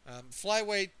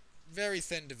 Flyweight, very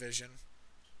thin division.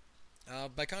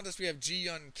 By contrast, we have Ji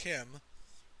Yun Kim,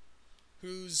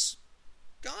 who's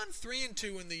gone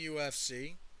 3-2 in the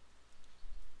UFC.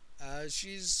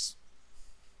 She's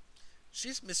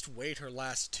missed weight her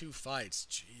last 2 fights.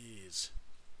 Jeez.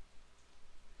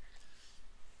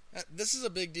 This is a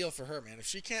big deal for her, man. If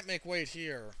she can't make weight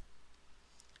here,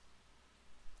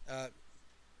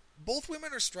 both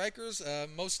women are strikers,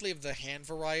 mostly of the hand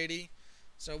variety.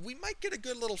 So we might get a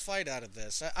good little fight out of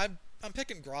this. I'm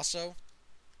picking Grasso.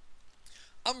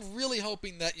 I'm really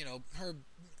hoping that her,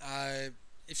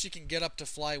 if she can get up to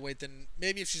flyweight, then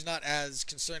maybe if she's not as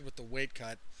concerned with the weight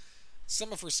cut,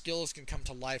 some of her skills can come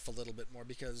to life a little bit more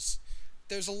because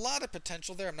there's a lot of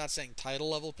potential there. I'm not saying title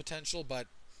level potential, but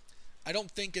I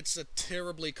don't think it's a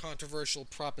terribly controversial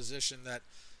proposition that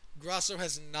Grasso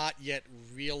has not yet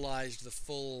realized her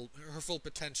full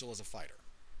potential as a fighter.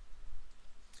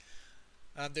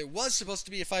 There was supposed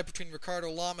to be a fight between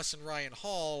Ricardo Lamas and Ryan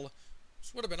Hall,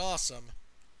 which would have been awesome.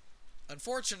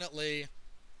 Unfortunately,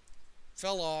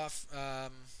 fell off.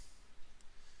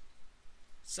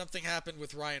 Something happened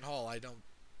with Ryan Hall.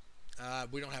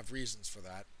 We don't have reasons for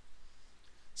that.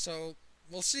 So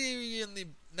we'll see in the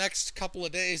next couple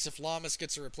of days if Lamas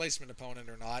gets a replacement opponent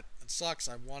or not. It sucks.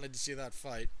 I wanted to see that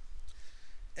fight.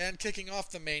 And kicking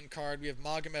off the main card, we have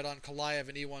Magomed Ankalaev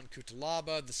and Iwan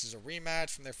Kutalaba. This is a rematch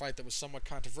from their fight that was somewhat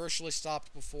controversially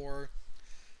stopped before.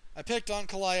 I picked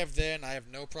Ankalaev then. I have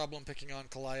no problem picking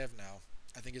Ankalaev now.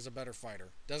 I think he's a better fighter.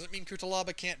 Doesn't mean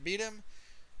Kutalaba can't beat him,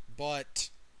 but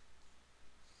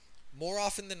more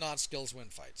often than not, skills win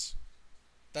fights.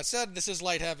 That said, this is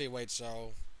light heavyweight,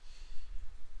 so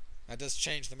that does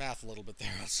change the math a little bit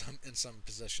there in some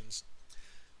positions.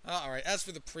 Alright, as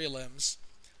for the prelims,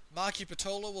 Maki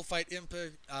Patola will fight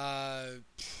Impa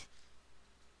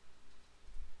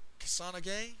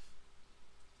Kasanage?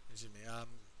 Excuse me,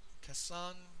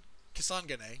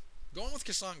 Kasangane. Going with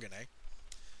Kasangane.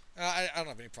 I don't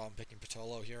have any problem picking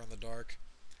Patolo here in the dark.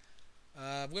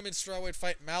 Women's strawweight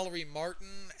fight Mallory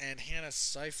Martin and Hannah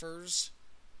Cyphers.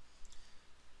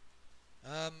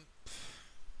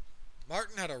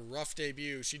 Martin had a rough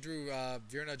debut. She drew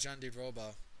Virna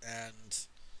Jandiroba, and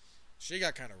she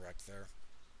got kind of wrecked there.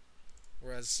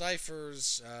 Whereas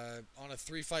Cyphers, on a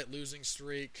 3-fight losing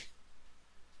streak.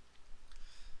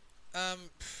 I'm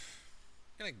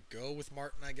gonna go with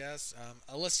Martin, I guess.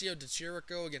 Alessio Di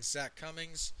Chirico against Zach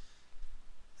Cummings.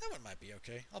 That one might be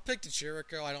okay. I'll pick Di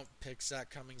Chirico. I don't pick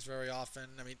Zach Cummings very often.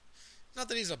 I mean, not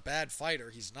that he's a bad fighter.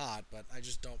 He's not, but I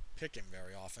just don't pick him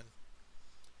very often.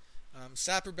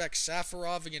 Saperbek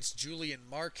Safarov against Julian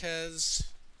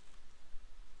Marquez.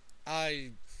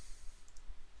 I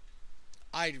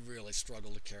really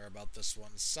struggle to care about this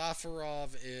one.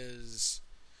 Safarov is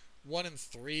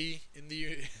 1-3 in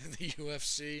the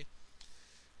UFC.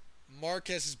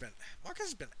 Marquez has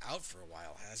been out for a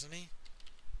while, hasn't he?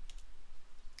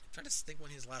 I'm trying to think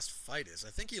when his last fight is. I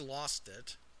think he lost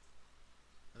it.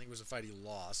 I think it was a fight he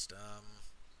lost.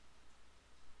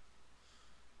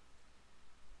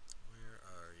 Where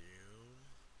are you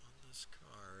on this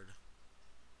card?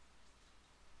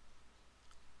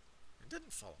 It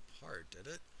didn't fall apart, did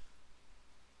it?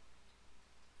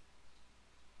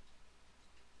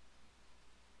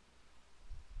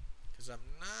 Because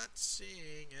I'm not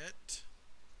seeing it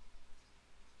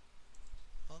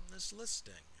on this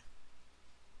listing.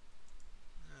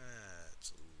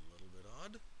 That's a little bit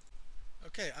odd.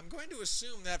 Okay, I'm going to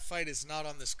assume that fight is not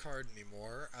on this card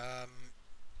anymore,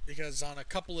 because on a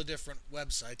couple of different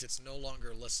websites it's no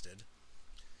longer listed.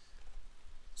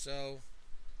 So,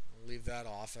 we'll leave that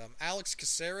off. Alex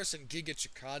Caceres and Giga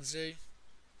Chikadze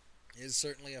is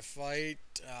certainly a fight.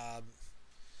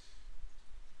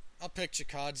 I'll pick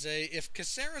Chikadze. If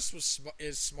Caceres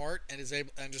is smart and is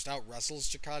able and just out wrestles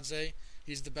Chikadze,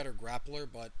 he's the better grappler.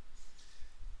 But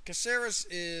Caceres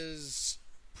is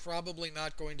probably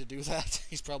not going to do that.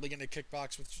 He's probably going to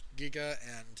kickbox with Giga,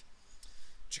 and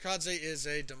Chikadze is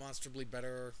a demonstrably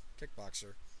better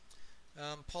kickboxer.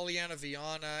 Polyana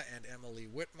Viana and Emily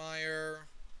Whitmire.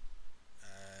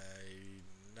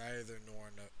 Neither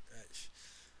nor no.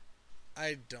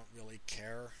 I don't really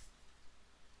care.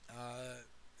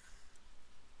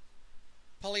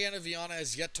 Polyana Viana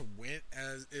has yet to win,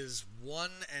 is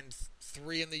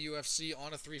 1-3 in the UFC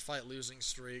on a 3-fight losing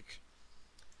streak.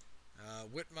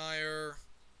 Whitmire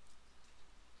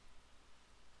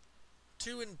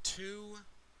 2-2.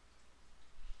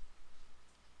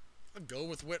 I'll go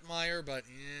with Whitmire, but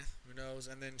who knows?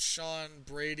 And then Sean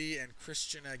Brady and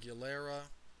Christian Aguilera.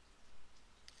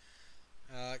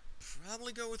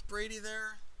 Probably go with Brady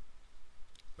there.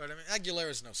 But I mean,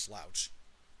 Aguilera's no slouch.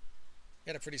 He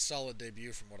had a pretty solid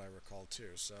debut from what I recall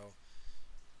too. So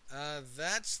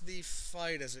that's the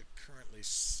fight as it currently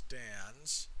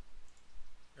stands,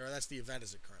 or that's the event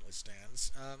as it currently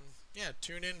stands. Yeah,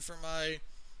 tune in for my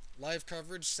live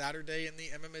coverage Saturday in the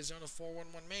MMA Zone of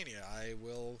 411 Mania. I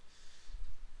will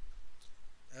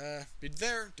be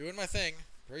there doing my thing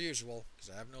per usual because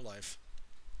I have no life.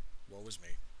 Woe is me.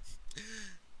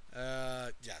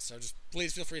 Yeah, so just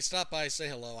please feel free to stop by, say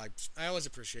hello. I always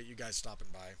appreciate you guys stopping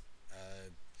by.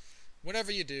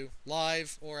 Whatever you do,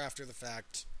 live or after the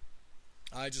fact,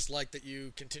 I just like that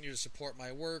you continue to support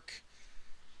my work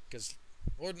because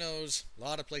Lord knows a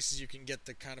lot of places you can get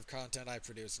the kind of content I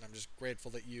produce, and I'm just grateful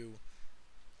that you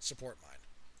support mine.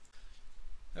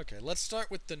 Okay, let's start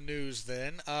with the news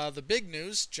then. The big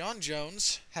news, Jon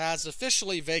Jones has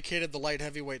officially vacated the light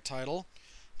heavyweight title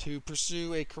to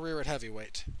pursue a career at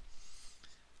heavyweight.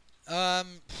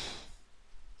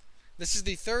 This is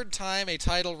the third time a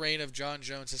title reign of Jon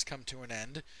Jones has come to an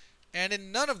end, and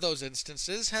in none of those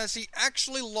instances has he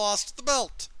actually lost the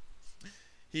belt.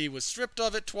 He was stripped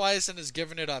of it twice and has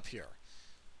given it up here.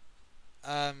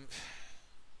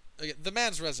 The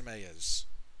man's resume is...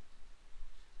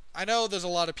 I know there's a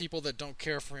lot of people that don't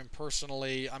care for him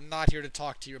personally. I'm not here to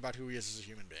talk to you about who he is as a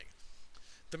human being.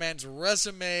 The man's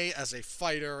resume as a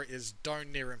fighter is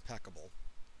darn near impeccable.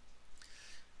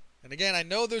 And again, I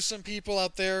know there's some people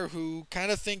out there who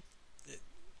kind of think...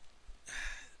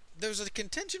 There's a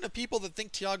contingent of people that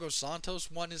think Thiago Santos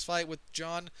won his fight with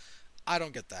Jon. I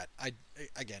don't get that.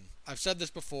 Again, I've said this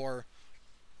before.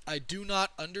 I do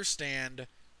not understand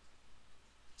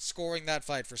scoring that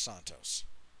fight for Santos.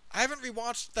 I haven't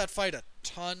rewatched that fight a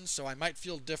ton, so I might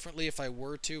feel differently if I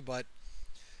were to, but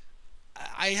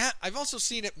I've also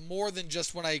seen it more than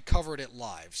just when I covered it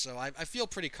live, so I feel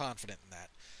pretty confident in that.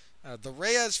 The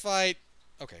Reyes fight,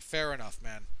 okay, fair enough,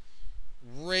 man.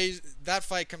 That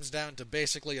fight comes down to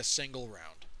basically a single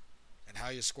round, and how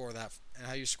you score that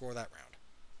round.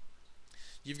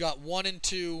 You've got 1 and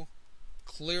 2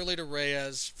 clearly to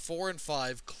Reyes, 4 and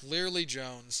 5 clearly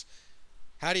Jones.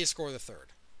 How do you score the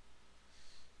third?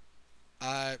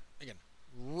 Again,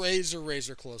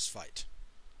 razor close fight.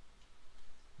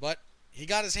 But he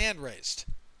got his hand raised.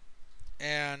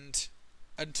 And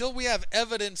until we have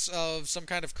evidence of some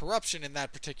kind of corruption in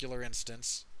that particular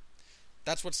instance,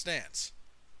 that's what stands.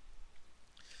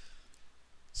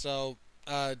 So,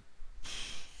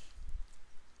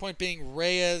 point being,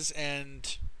 Reyes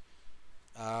and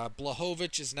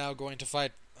Blachowicz is now going to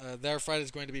fight. Their fight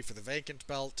is going to be for the vacant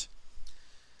belt.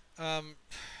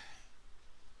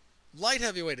 Light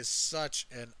heavyweight is such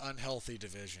an unhealthy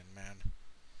division, man.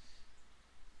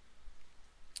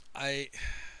 I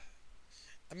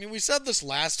mean, we said this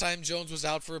last time Jones was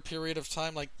out for a period of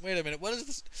time. Like, wait a minute, what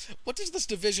does this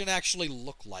division actually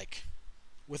look like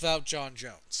without Jon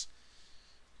Jones?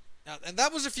 Now, and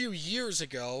that was a few years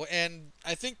ago, and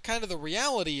I think kind of the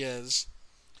reality is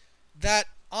that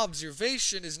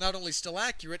observation is not only still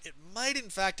accurate, it might in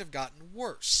fact have gotten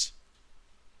worse.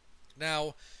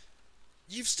 Now,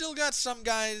 you've still got some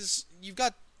guys,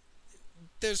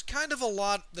 there's kind of a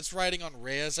lot that's riding on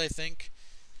Reyes, I think.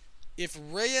 If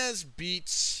Reyes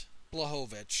beats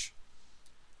Blachowicz,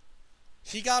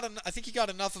 I think he got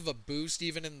enough of a boost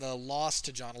even in the loss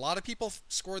to Jon. A lot of people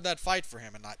scored that fight for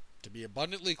him, and to be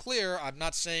abundantly clear, I'm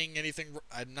not saying anything,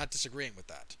 I'm not disagreeing with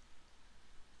that.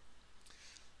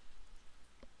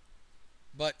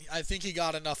 But I think he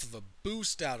got enough of a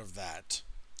boost out of that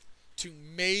to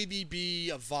maybe be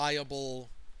a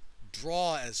viable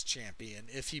draw as champion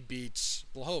if he beats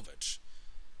Blachowicz.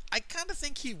 I kind of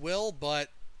think he will, but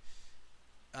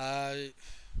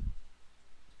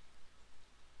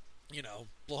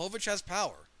Blachowicz has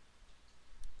power.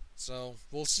 So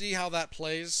we'll see how that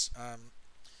plays.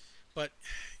 But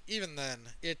even then,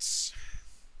 it's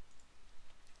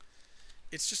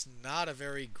just not a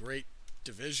very great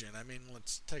division. I mean,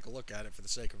 let's take a look at it for the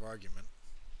sake of argument.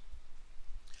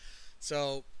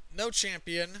 So, no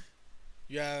champion.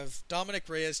 You have Dominic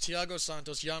Reyes, Thiago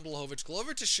Santos, Jan Blachowicz,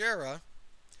 Glover Teixeira,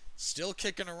 still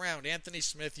kicking around. Anthony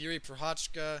Smith, Yuri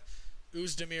Prochazka,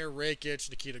 Uzdemir Rakic,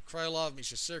 Nikita Krylov,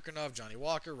 Misha Serkinov, Johnny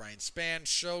Walker, Ryan Spann,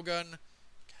 Shogun.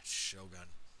 God, Shogun.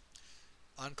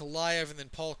 Ankalaev, and then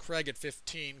Paul Craig at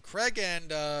 15. Craig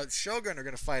and Shogun are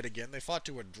going to fight again. They fought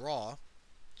to a draw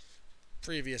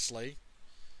previously.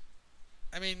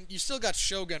 I mean, you still got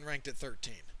Shogun ranked at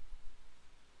 13.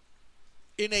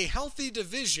 In a healthy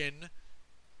division,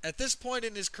 at this point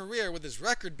in his career, with his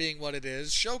record being what it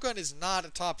is, Shogun is not a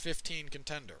top 15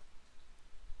 contender.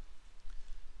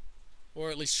 Or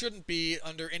at least shouldn't be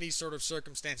under any sort of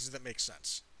circumstances that make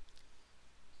sense.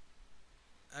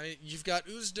 I mean, you've got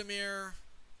Uzdemir.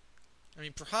 I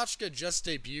mean, Prochazka just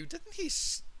debuted.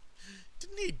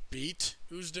 Didn't he beat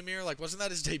Uzdemir? Like, wasn't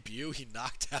that his debut? He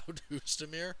knocked out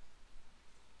Uzdemir?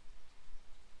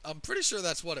 I'm pretty sure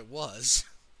that's what it was.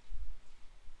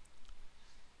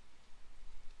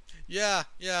 Yeah.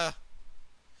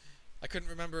 I couldn't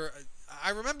remember.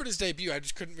 I remembered his debut. I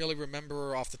just couldn't really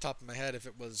remember off the top of my head if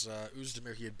it was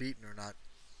Uzdemir he had beaten or not.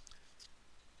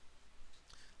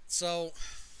 So,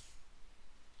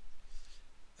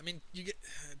 I mean, you get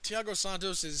Thiago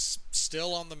Santos is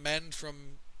still on the mend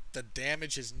from the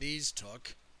damage his knees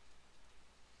took.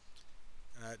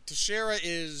 Teixeira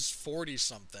is 40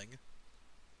 something.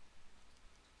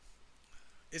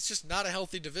 It's just not a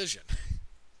healthy division.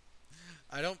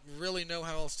 I don't really know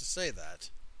how else to say that.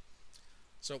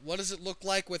 So what does it look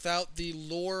like without the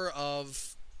lure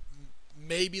of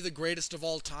maybe the greatest of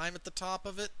all time at the top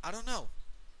of it? I don't know.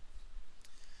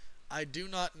 I do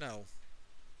not know.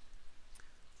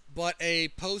 But a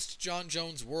post-Jon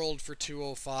Jones world for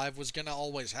 205 was going to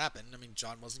always happen. I mean,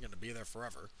 Jon wasn't going to be there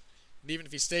forever. And even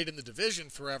if he stayed in the division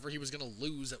forever, he was going to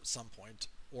lose at some point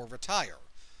or retire.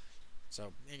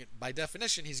 So, by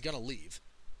definition, he's going to leave.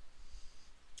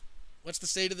 What's the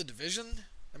state of the division?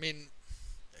 I mean,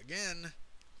 again,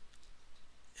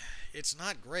 it's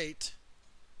not great.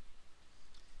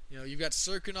 You know, you've got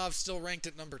Serkinov still ranked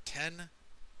at number 10.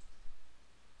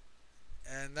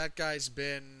 And that guy's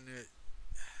been...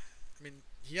 I mean,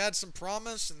 he had some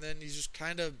promise, and then he's just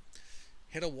kind of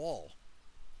hit a wall.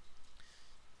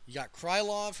 You got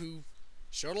Krylov, who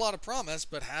showed a lot of promise,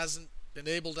 but hasn't been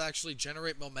able to actually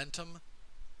generate momentum.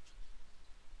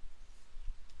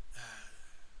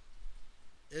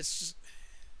 It's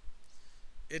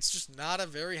just not a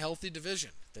very healthy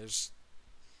division. There's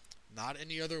not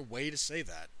any other way to say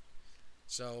that.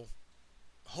 So,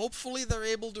 hopefully they're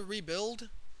able to rebuild,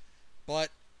 but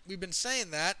we've been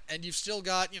saying that, and you've still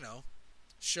got,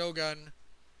 Shogun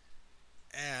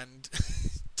and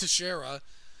Teixeira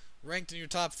ranked in your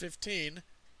top 15,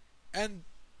 and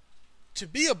to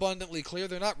be abundantly clear,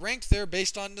 they're not ranked there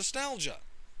based on nostalgia.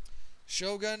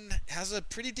 Shogun has a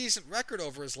pretty decent record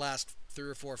over his last 3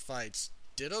 or 4 fights.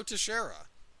 Ditto Teixeira.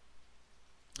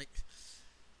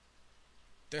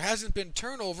 There hasn't been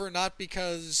turnover, not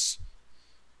because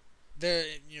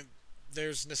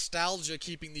there's nostalgia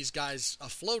keeping these guys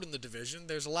afloat in the division.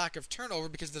 There's a lack of turnover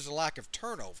because there's a lack of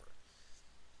turnover.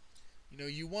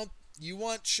 You want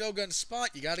Shogun's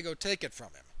spot, you got to go take it from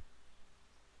him.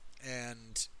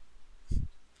 And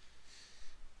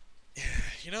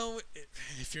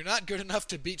if you're not good enough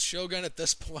to beat Shogun at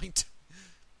this point,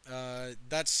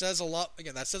 that says a lot.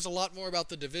 Again, that says a lot more about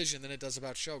the division than it does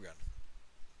about Shogun.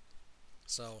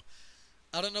 So,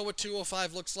 I don't know what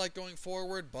 205 looks like going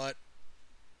forward, but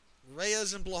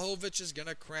Reyes and Blachowicz is going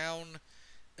to crown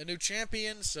a new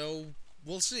champion, so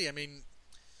we'll see. I mean,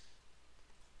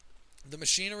 the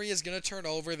machinery is going to turn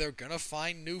over. They're going to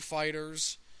find new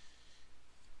fighters.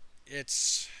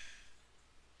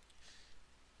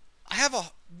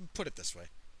 Put it this way.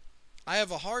 I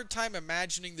have a hard time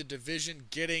imagining the division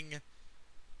getting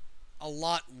a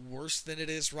lot worse than it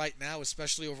is right now,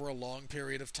 especially over a long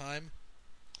period of time.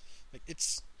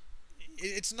 It's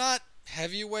not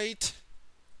heavyweight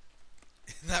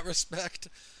in that respect,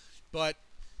 but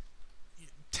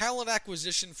talent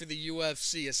acquisition for the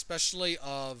UFC, especially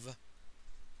of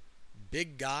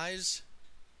big guys,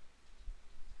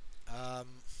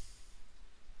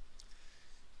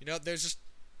 there's just...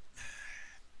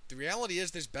 The reality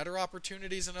is there's better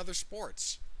opportunities in other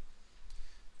sports.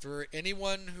 For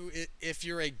anyone who... If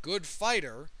you're a good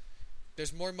fighter,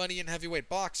 there's more money in heavyweight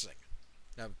boxing.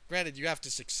 Now, granted, you have to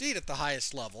succeed at the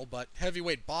highest level, but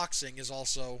heavyweight boxing is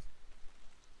also...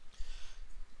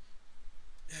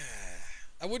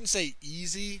 I wouldn't say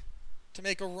easy to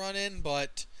make a run in,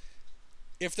 but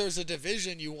if there's a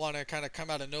division you want to kind of come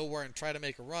out of nowhere and try to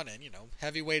make a run in,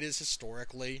 heavyweight is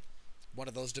historically one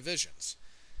of those divisions.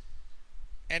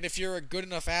 And if you're a good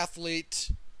enough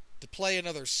athlete to play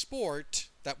another sport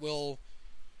that will...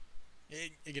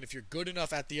 Again, if you're good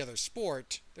enough at the other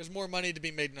sport, there's more money to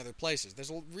be made in other places. There's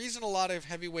a reason a lot of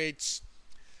heavyweights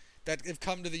that have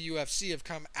come to the UFC have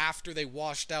come after they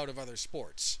washed out of other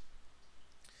sports.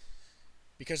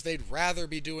 Because they'd rather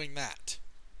be doing that.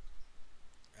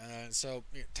 So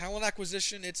talent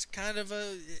acquisition, it's kind of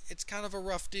a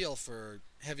rough deal for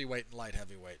heavyweight and light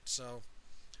heavyweight. So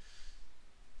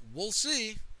we'll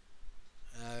see.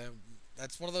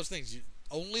 That's one of those things.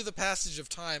 Only the passage of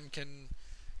time can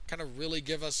kind of really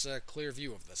give us a clear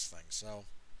view of this thing. So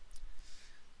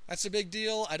that's a big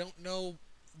deal. I don't know.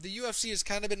 The UFC has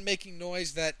kind of been making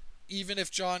noise that even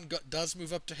if Jon does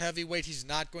move up to heavyweight, he's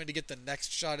not going to get the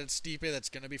next shot at Stipe. That's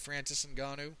going to be Francis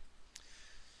Ngannou.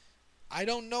 I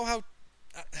don't know how.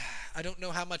 I don't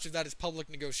know how much of that is public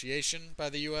negotiation by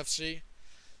the UFC.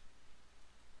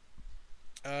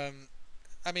 I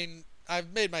mean,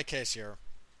 I've made my case here.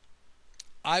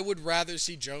 I would rather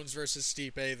see Jones versus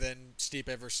Stipe than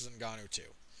Stipe versus Ngannou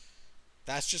too.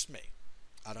 That's just me.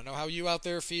 I don't know how you out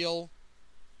there feel.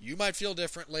 You might feel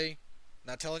differently.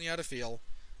 Not telling you how to feel.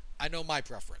 I know my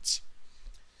preference.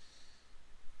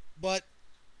 But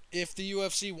if the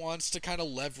UFC wants to kind of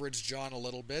leverage Jon a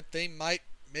little bit, they might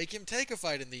make him take a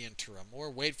fight in the interim or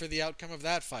wait for the outcome of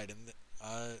that fight. And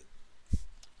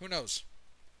who knows?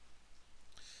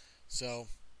 So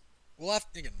we'll have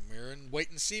again. We're in wait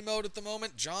and see mode at the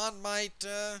moment. Jon might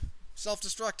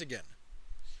self-destruct again.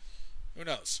 Who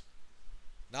knows?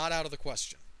 Not out of the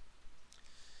question.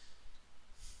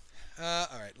 All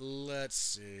right, let's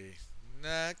see.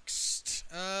 Next,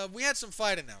 we had some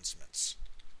fight announcements.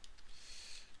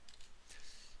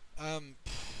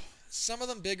 Some of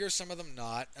them bigger, some of them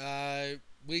not.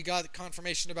 We got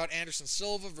confirmation about Anderson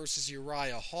Silva versus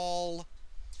Uriah Hall.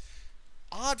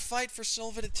 Odd fight for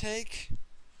Silva to take.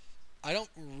 I don't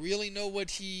really know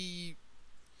what he...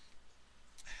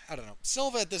 I don't know.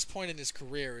 Silva at this point in his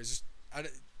career is...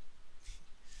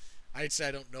 I'd say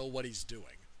I don't know what he's doing.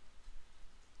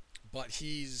 But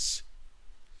he's...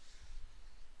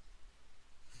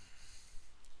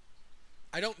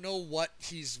 I don't know what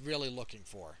he's really looking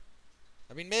for.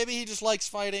 I mean, maybe he just likes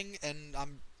fighting, and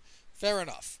fair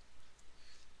enough.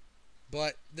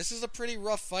 But this is a pretty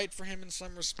rough fight for him in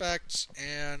some respects,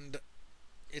 and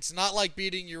it's not like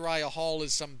beating Uriah Hall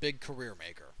is some big career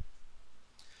maker.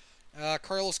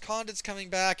 Carlos Condit's coming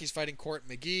back. He's fighting Court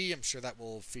McGee. I'm sure that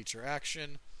will feature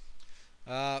action.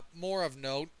 More of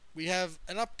note, we have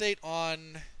an update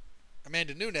on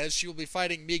Amanda Nunes. She will be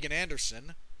fighting Megan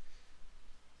Anderson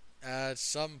at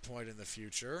some point in the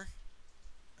future.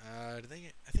 I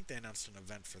think they announced an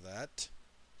event for that.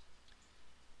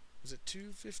 Was it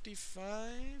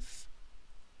 255?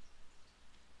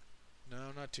 No,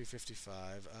 not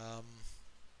 255.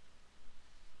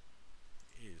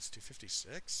 Is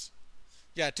 256?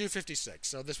 Yeah, 256.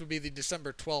 So this would be the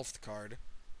December 12th card.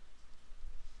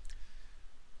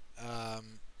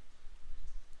 And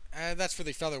that's for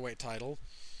the featherweight title.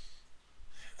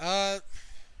 I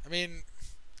mean,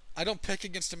 I don't pick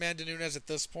against Amanda Nunes at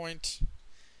this point,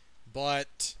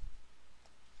 but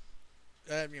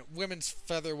women's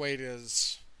featherweight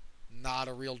is not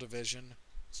a real division,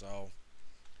 so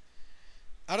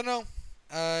I don't know.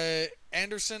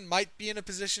 Anderson might be in a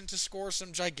position to score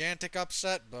some gigantic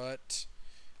upset, but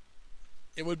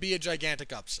it would be a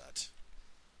gigantic upset.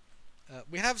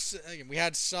 We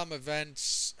had some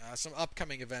events, some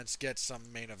upcoming events get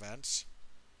some main events.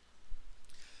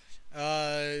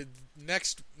 Not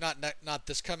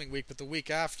this coming week, but the week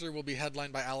after will be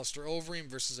headlined by Alistair Overeem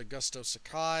versus Augusto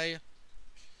Sakai.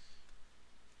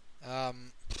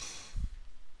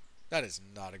 That is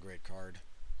not a great card.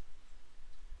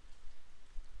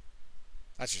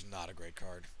 That's just not a great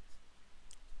card.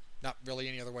 Not really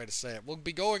any other way to say it. We'll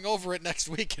be going over it next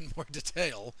week in more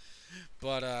detail,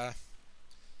 but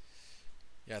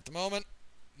yeah, at the moment,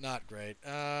 not great.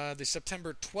 The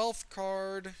September 12th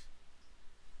card,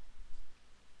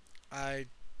 I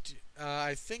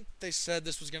think they said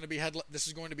this is going to be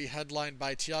headlined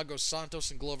by Thiago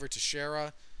Santos and Glover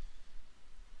Teixeira.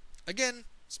 Again,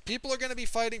 people are going to be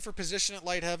fighting for position at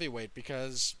light heavyweight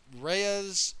because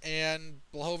Reyes and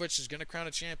Blachowicz is going to crown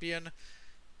a champion.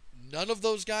 None of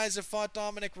those guys have fought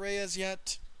Dominic Reyes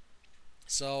yet.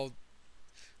 So,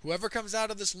 whoever comes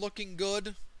out of this looking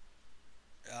good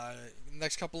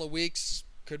next couple of weeks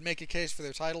could make a case for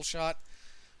their title shot.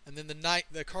 And then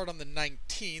the card on the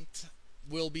 19th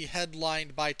will be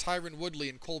headlined by Tyron Woodley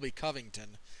and Colby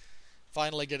Covington,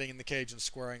 finally getting in the cage and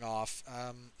squaring off.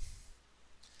 I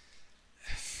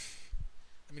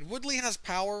mean, Woodley has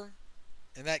power,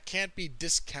 and that can't be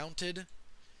discounted,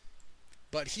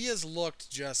 but he has looked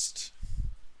just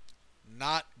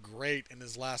not great in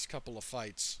his last couple of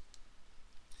fights.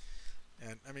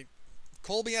 And, I mean,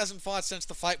 Colby hasn't fought since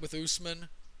the fight with Usman,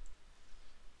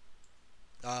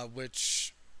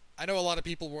 which I know a lot of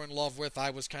people were in love with.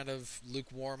 I was kind of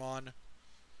lukewarm on.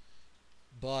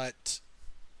 But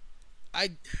I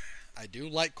do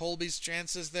like Colby's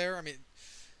chances there. I mean,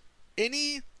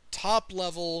 any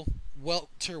top-level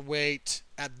welterweight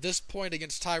at this point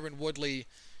against Tyron Woodley,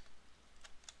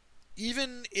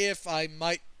 even if I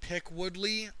might pick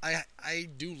Woodley, I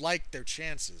do like their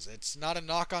chances. It's not a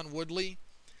knock on Woodley,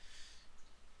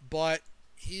 but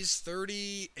he's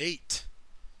 38.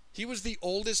 He was the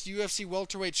oldest UFC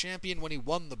welterweight champion when he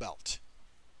won the belt,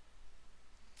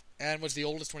 and was the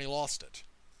oldest when he lost it.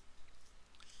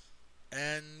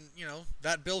 And,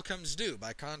 that bill comes due.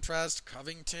 By contrast,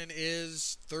 Covington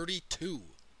is 32.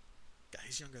 God,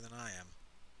 he's younger than I am.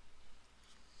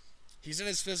 He's in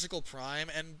his physical prime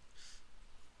and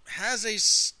has a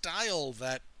style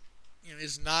that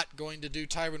is not going to do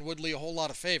Tyron Woodley a whole lot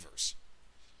of favors.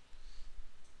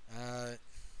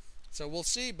 So we'll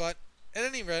see, but at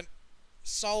any event,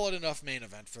 solid enough main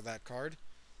event for that card.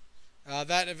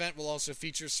 That event will also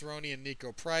feature Cerrone and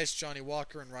Nico Price, Johnny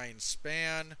Walker and Ryan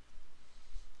Spann.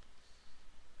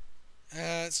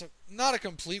 So not a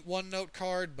complete one-note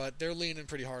card, but they're leaning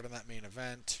pretty hard on that main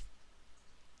event.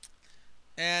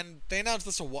 And they announced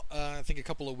this, I think, a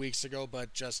couple of weeks ago,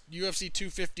 but just UFC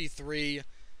 253,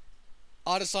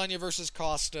 Adesanya versus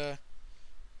Costa.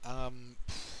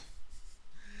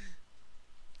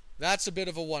 That's a bit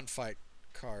of a one-fight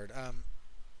card.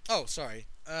 Sorry.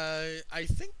 I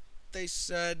think they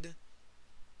said...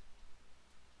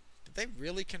 Did they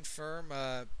really confirm?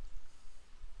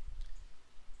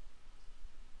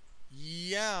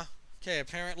 Yeah. Okay,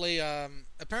 apparently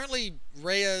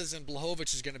Reyes and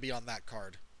Blachowicz is going to be on that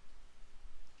card.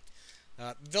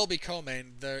 They'll be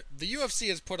co-main. The UFC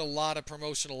has put a lot of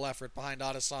promotional effort behind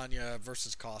Adesanya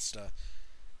versus Costa.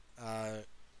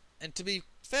 And to be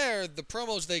fair, the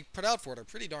promos they put out for it are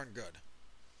pretty darn good.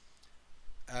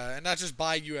 And not just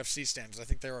by UFC standards. I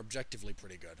think they're objectively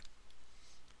pretty good.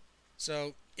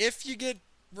 So, if you get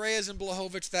Reyes and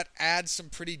Blachowicz, that adds some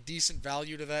pretty decent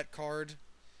value to that card.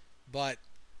 But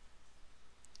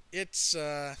it's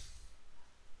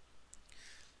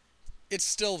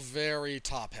still very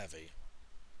top heavy.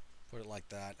 Put it like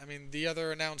that. I mean, the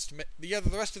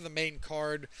rest of the main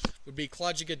card would be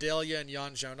Claudia Gadelha and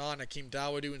Jan Jounan, Hakeem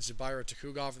Dawodu and Zubaira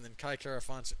Tukhugov, and then Kai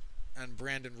Kara-France and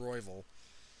Brandon Royval.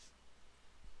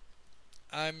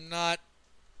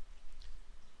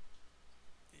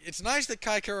 It's nice that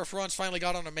Kai Kara-France finally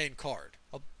got on a main card.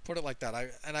 I'll put it like that.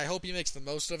 I hope he makes the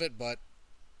most of it, but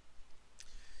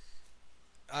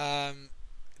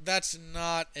that's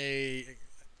not an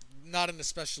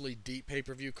especially deep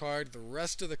pay-per-view card. The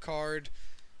rest of the card,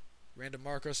 Random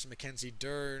Marcos and Mackenzie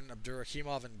Dern,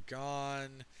 Abdurakhimov and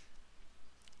Gon,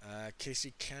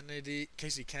 Casey Kennedy,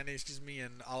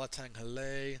 and Alatang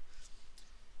Halei,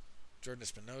 Jordan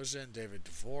Espinoza and David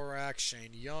Dvorak,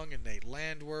 Shane Young and Nate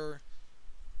Landwehr.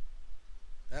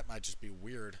 That might just be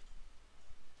weird.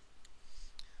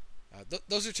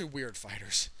 Those are two weird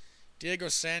fighters. Diego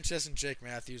Sanchez and Jake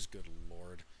Matthews, good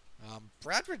lord.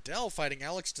 Brad Riddell fighting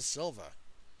Alex De Silva.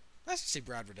 Nice to see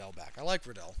Brad Riddell back. I like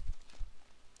Riddell.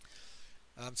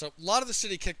 So, a lot of the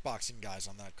city kickboxing guys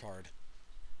on that card.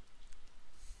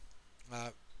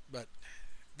 But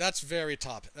that's very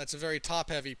top. That's a very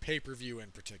top-heavy pay-per-view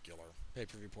in particular.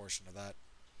 Pay-per-view portion of that.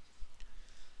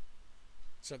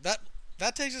 So,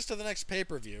 that takes us to the next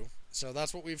pay-per-view. So,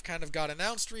 that's what we've kind of got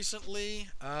announced recently.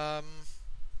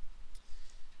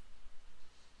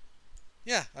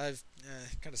 Yeah, I've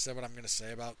kind of said what I'm going to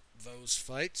say about those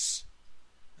fights.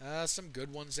 Some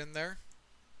good ones in there.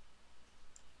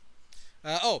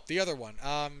 The other one.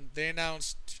 They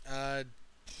announced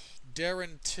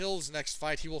Darren Till's next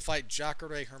fight. He will fight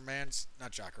Jacare Hermanson.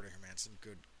 Not Jacare Hermanson.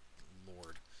 Good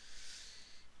lord.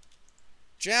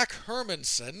 Jack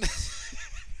Hermanson.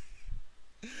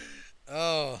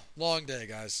 Oh, long day,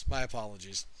 guys. My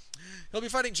apologies. He'll be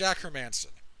fighting Jack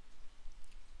Hermanson.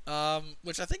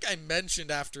 Which I think I mentioned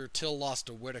after Till lost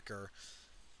to Whitaker.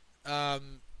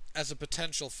 As a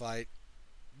potential fight.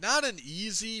 Not an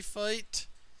easy fight.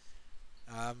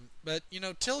 But,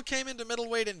 Till came into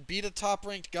middleweight and beat a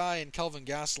top-ranked guy in Kelvin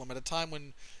Gastelum at a time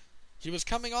when he was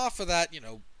coming off of that,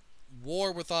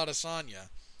 war with Adesanya.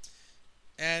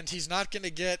 And he's not going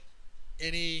to get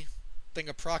anything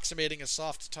approximating a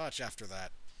soft touch after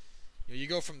that. You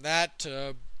go from that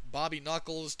to Bobby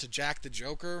Knuckles to Jack the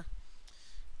Joker.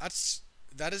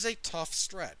 That is a tough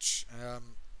stretch.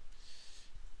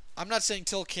 I'm not saying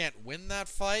Till can't win that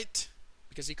fight,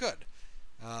 because he could.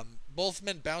 Both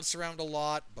men bounce around a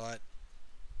lot, but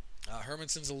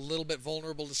Hermanson's a little bit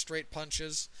vulnerable to straight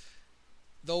punches.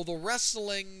 Though the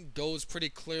wrestling goes pretty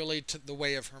clearly to the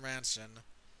way of Hermansson.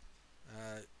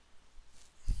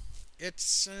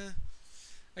 It's,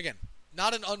 again,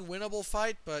 not an unwinnable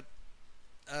fight, but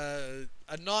a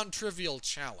non-trivial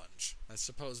challenge, I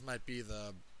suppose might be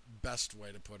the best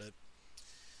way to put it.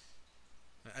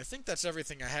 I think that's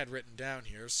everything I had written down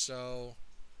here, so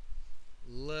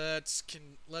let's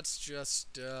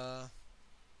just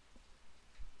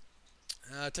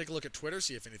take a look at Twitter,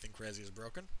 see if anything crazy is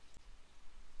broken.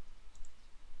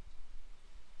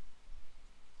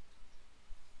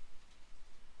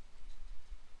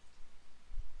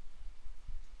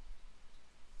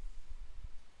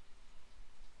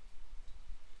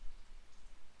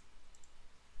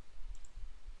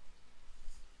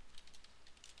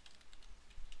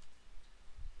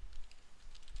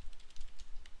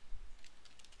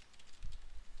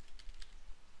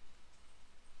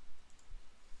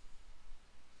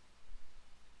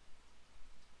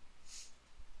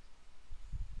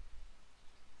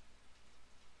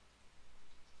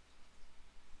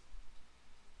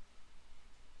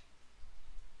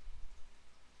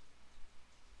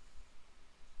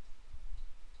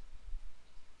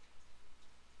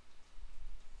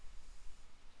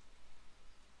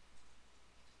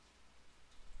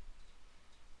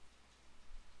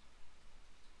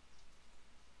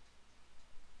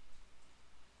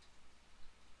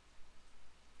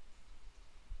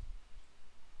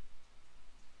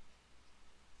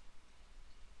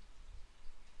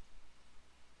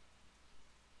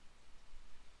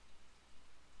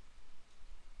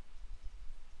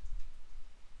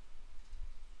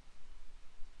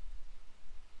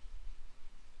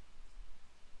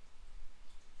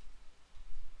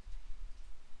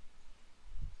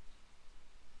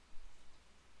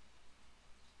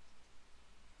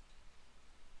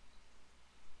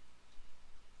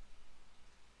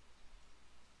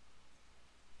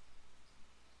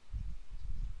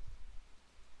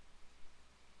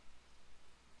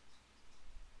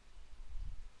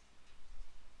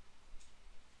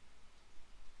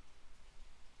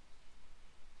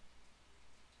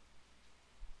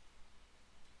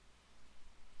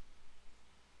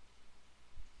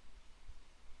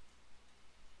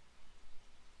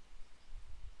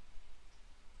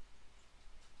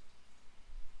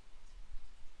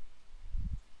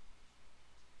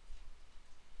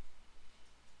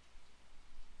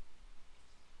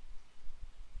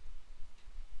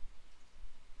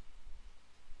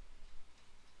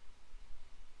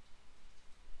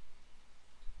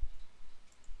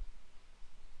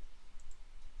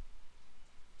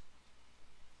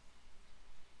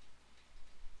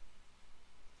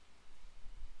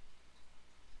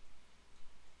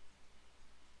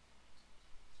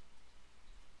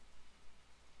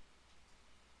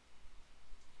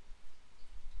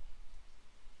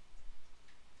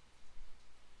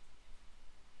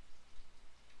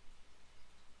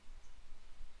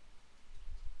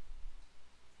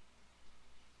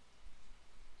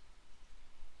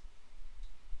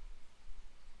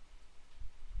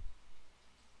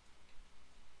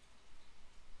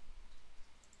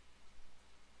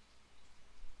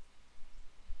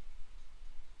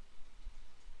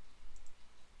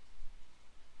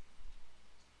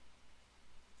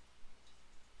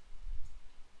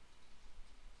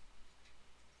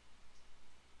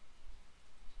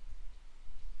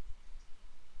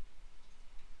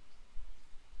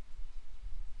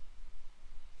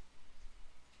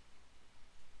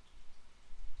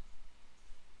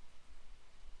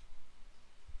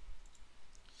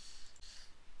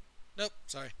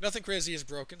 Sorry, nothing crazy is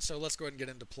broken, so let's go ahead and get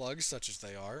into plugs, such as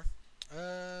they are.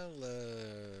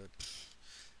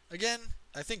 Again,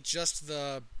 I think just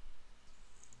the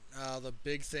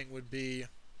big thing would be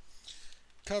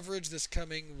coverage this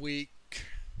coming week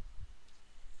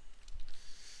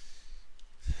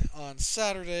on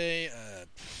Saturday.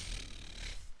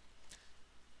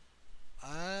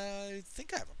 I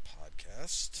think I have a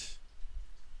podcast.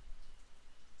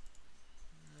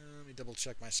 Let me double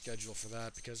check my schedule for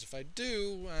that, because if I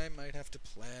do, I might have to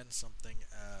plan something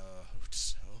out.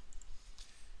 So,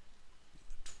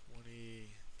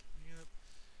 20. Yep.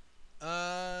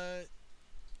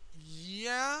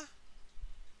 Yeah.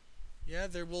 Yeah,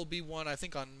 there will be one. I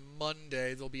think on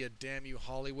Monday there'll be a Damn You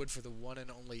Hollywood for the one and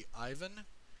only Ivan.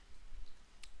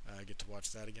 I get to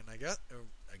watch that again, I guess.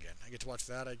 I get to watch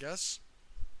that, I guess.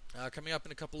 Coming up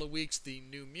in a couple of weeks, the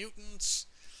New Mutants.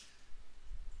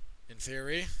 In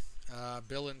theory,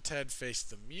 Bill and Ted Face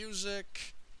the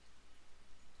Music.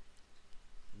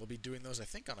 We'll be doing those, I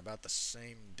think, on about the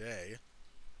same day.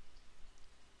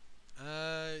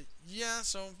 Yeah,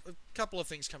 so a couple of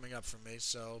things coming up from me,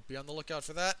 so be on the lookout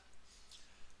for that.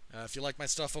 If you like my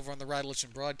stuff over on the Radulich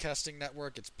Broadcasting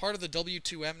Network, it's part of the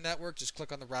W2M network. Just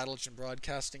click on the Radulich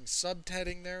Broadcasting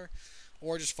subheading there,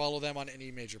 or just follow them on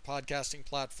any major podcasting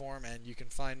platform, and you can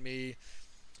find me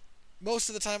most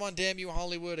of the time on Damn You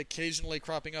Hollywood, occasionally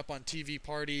cropping up on TV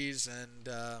parties, and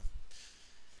the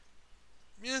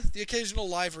occasional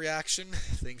live reaction,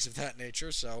 things of that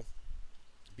nature. So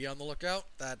be on the lookout.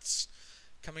 That's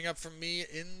coming up from me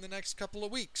in the next couple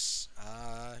of weeks.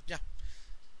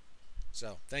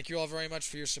 So, thank you all very much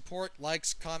for your support,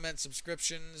 likes, comments,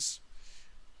 subscriptions,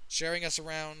 sharing us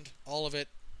around, all of it.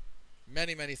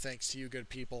 Many, many thanks to you good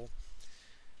people.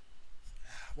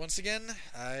 Once again,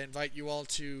 I invite you all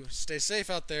to stay safe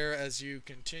out there as you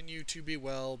continue to be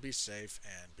well, be safe,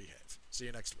 and behave. See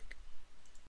you next week.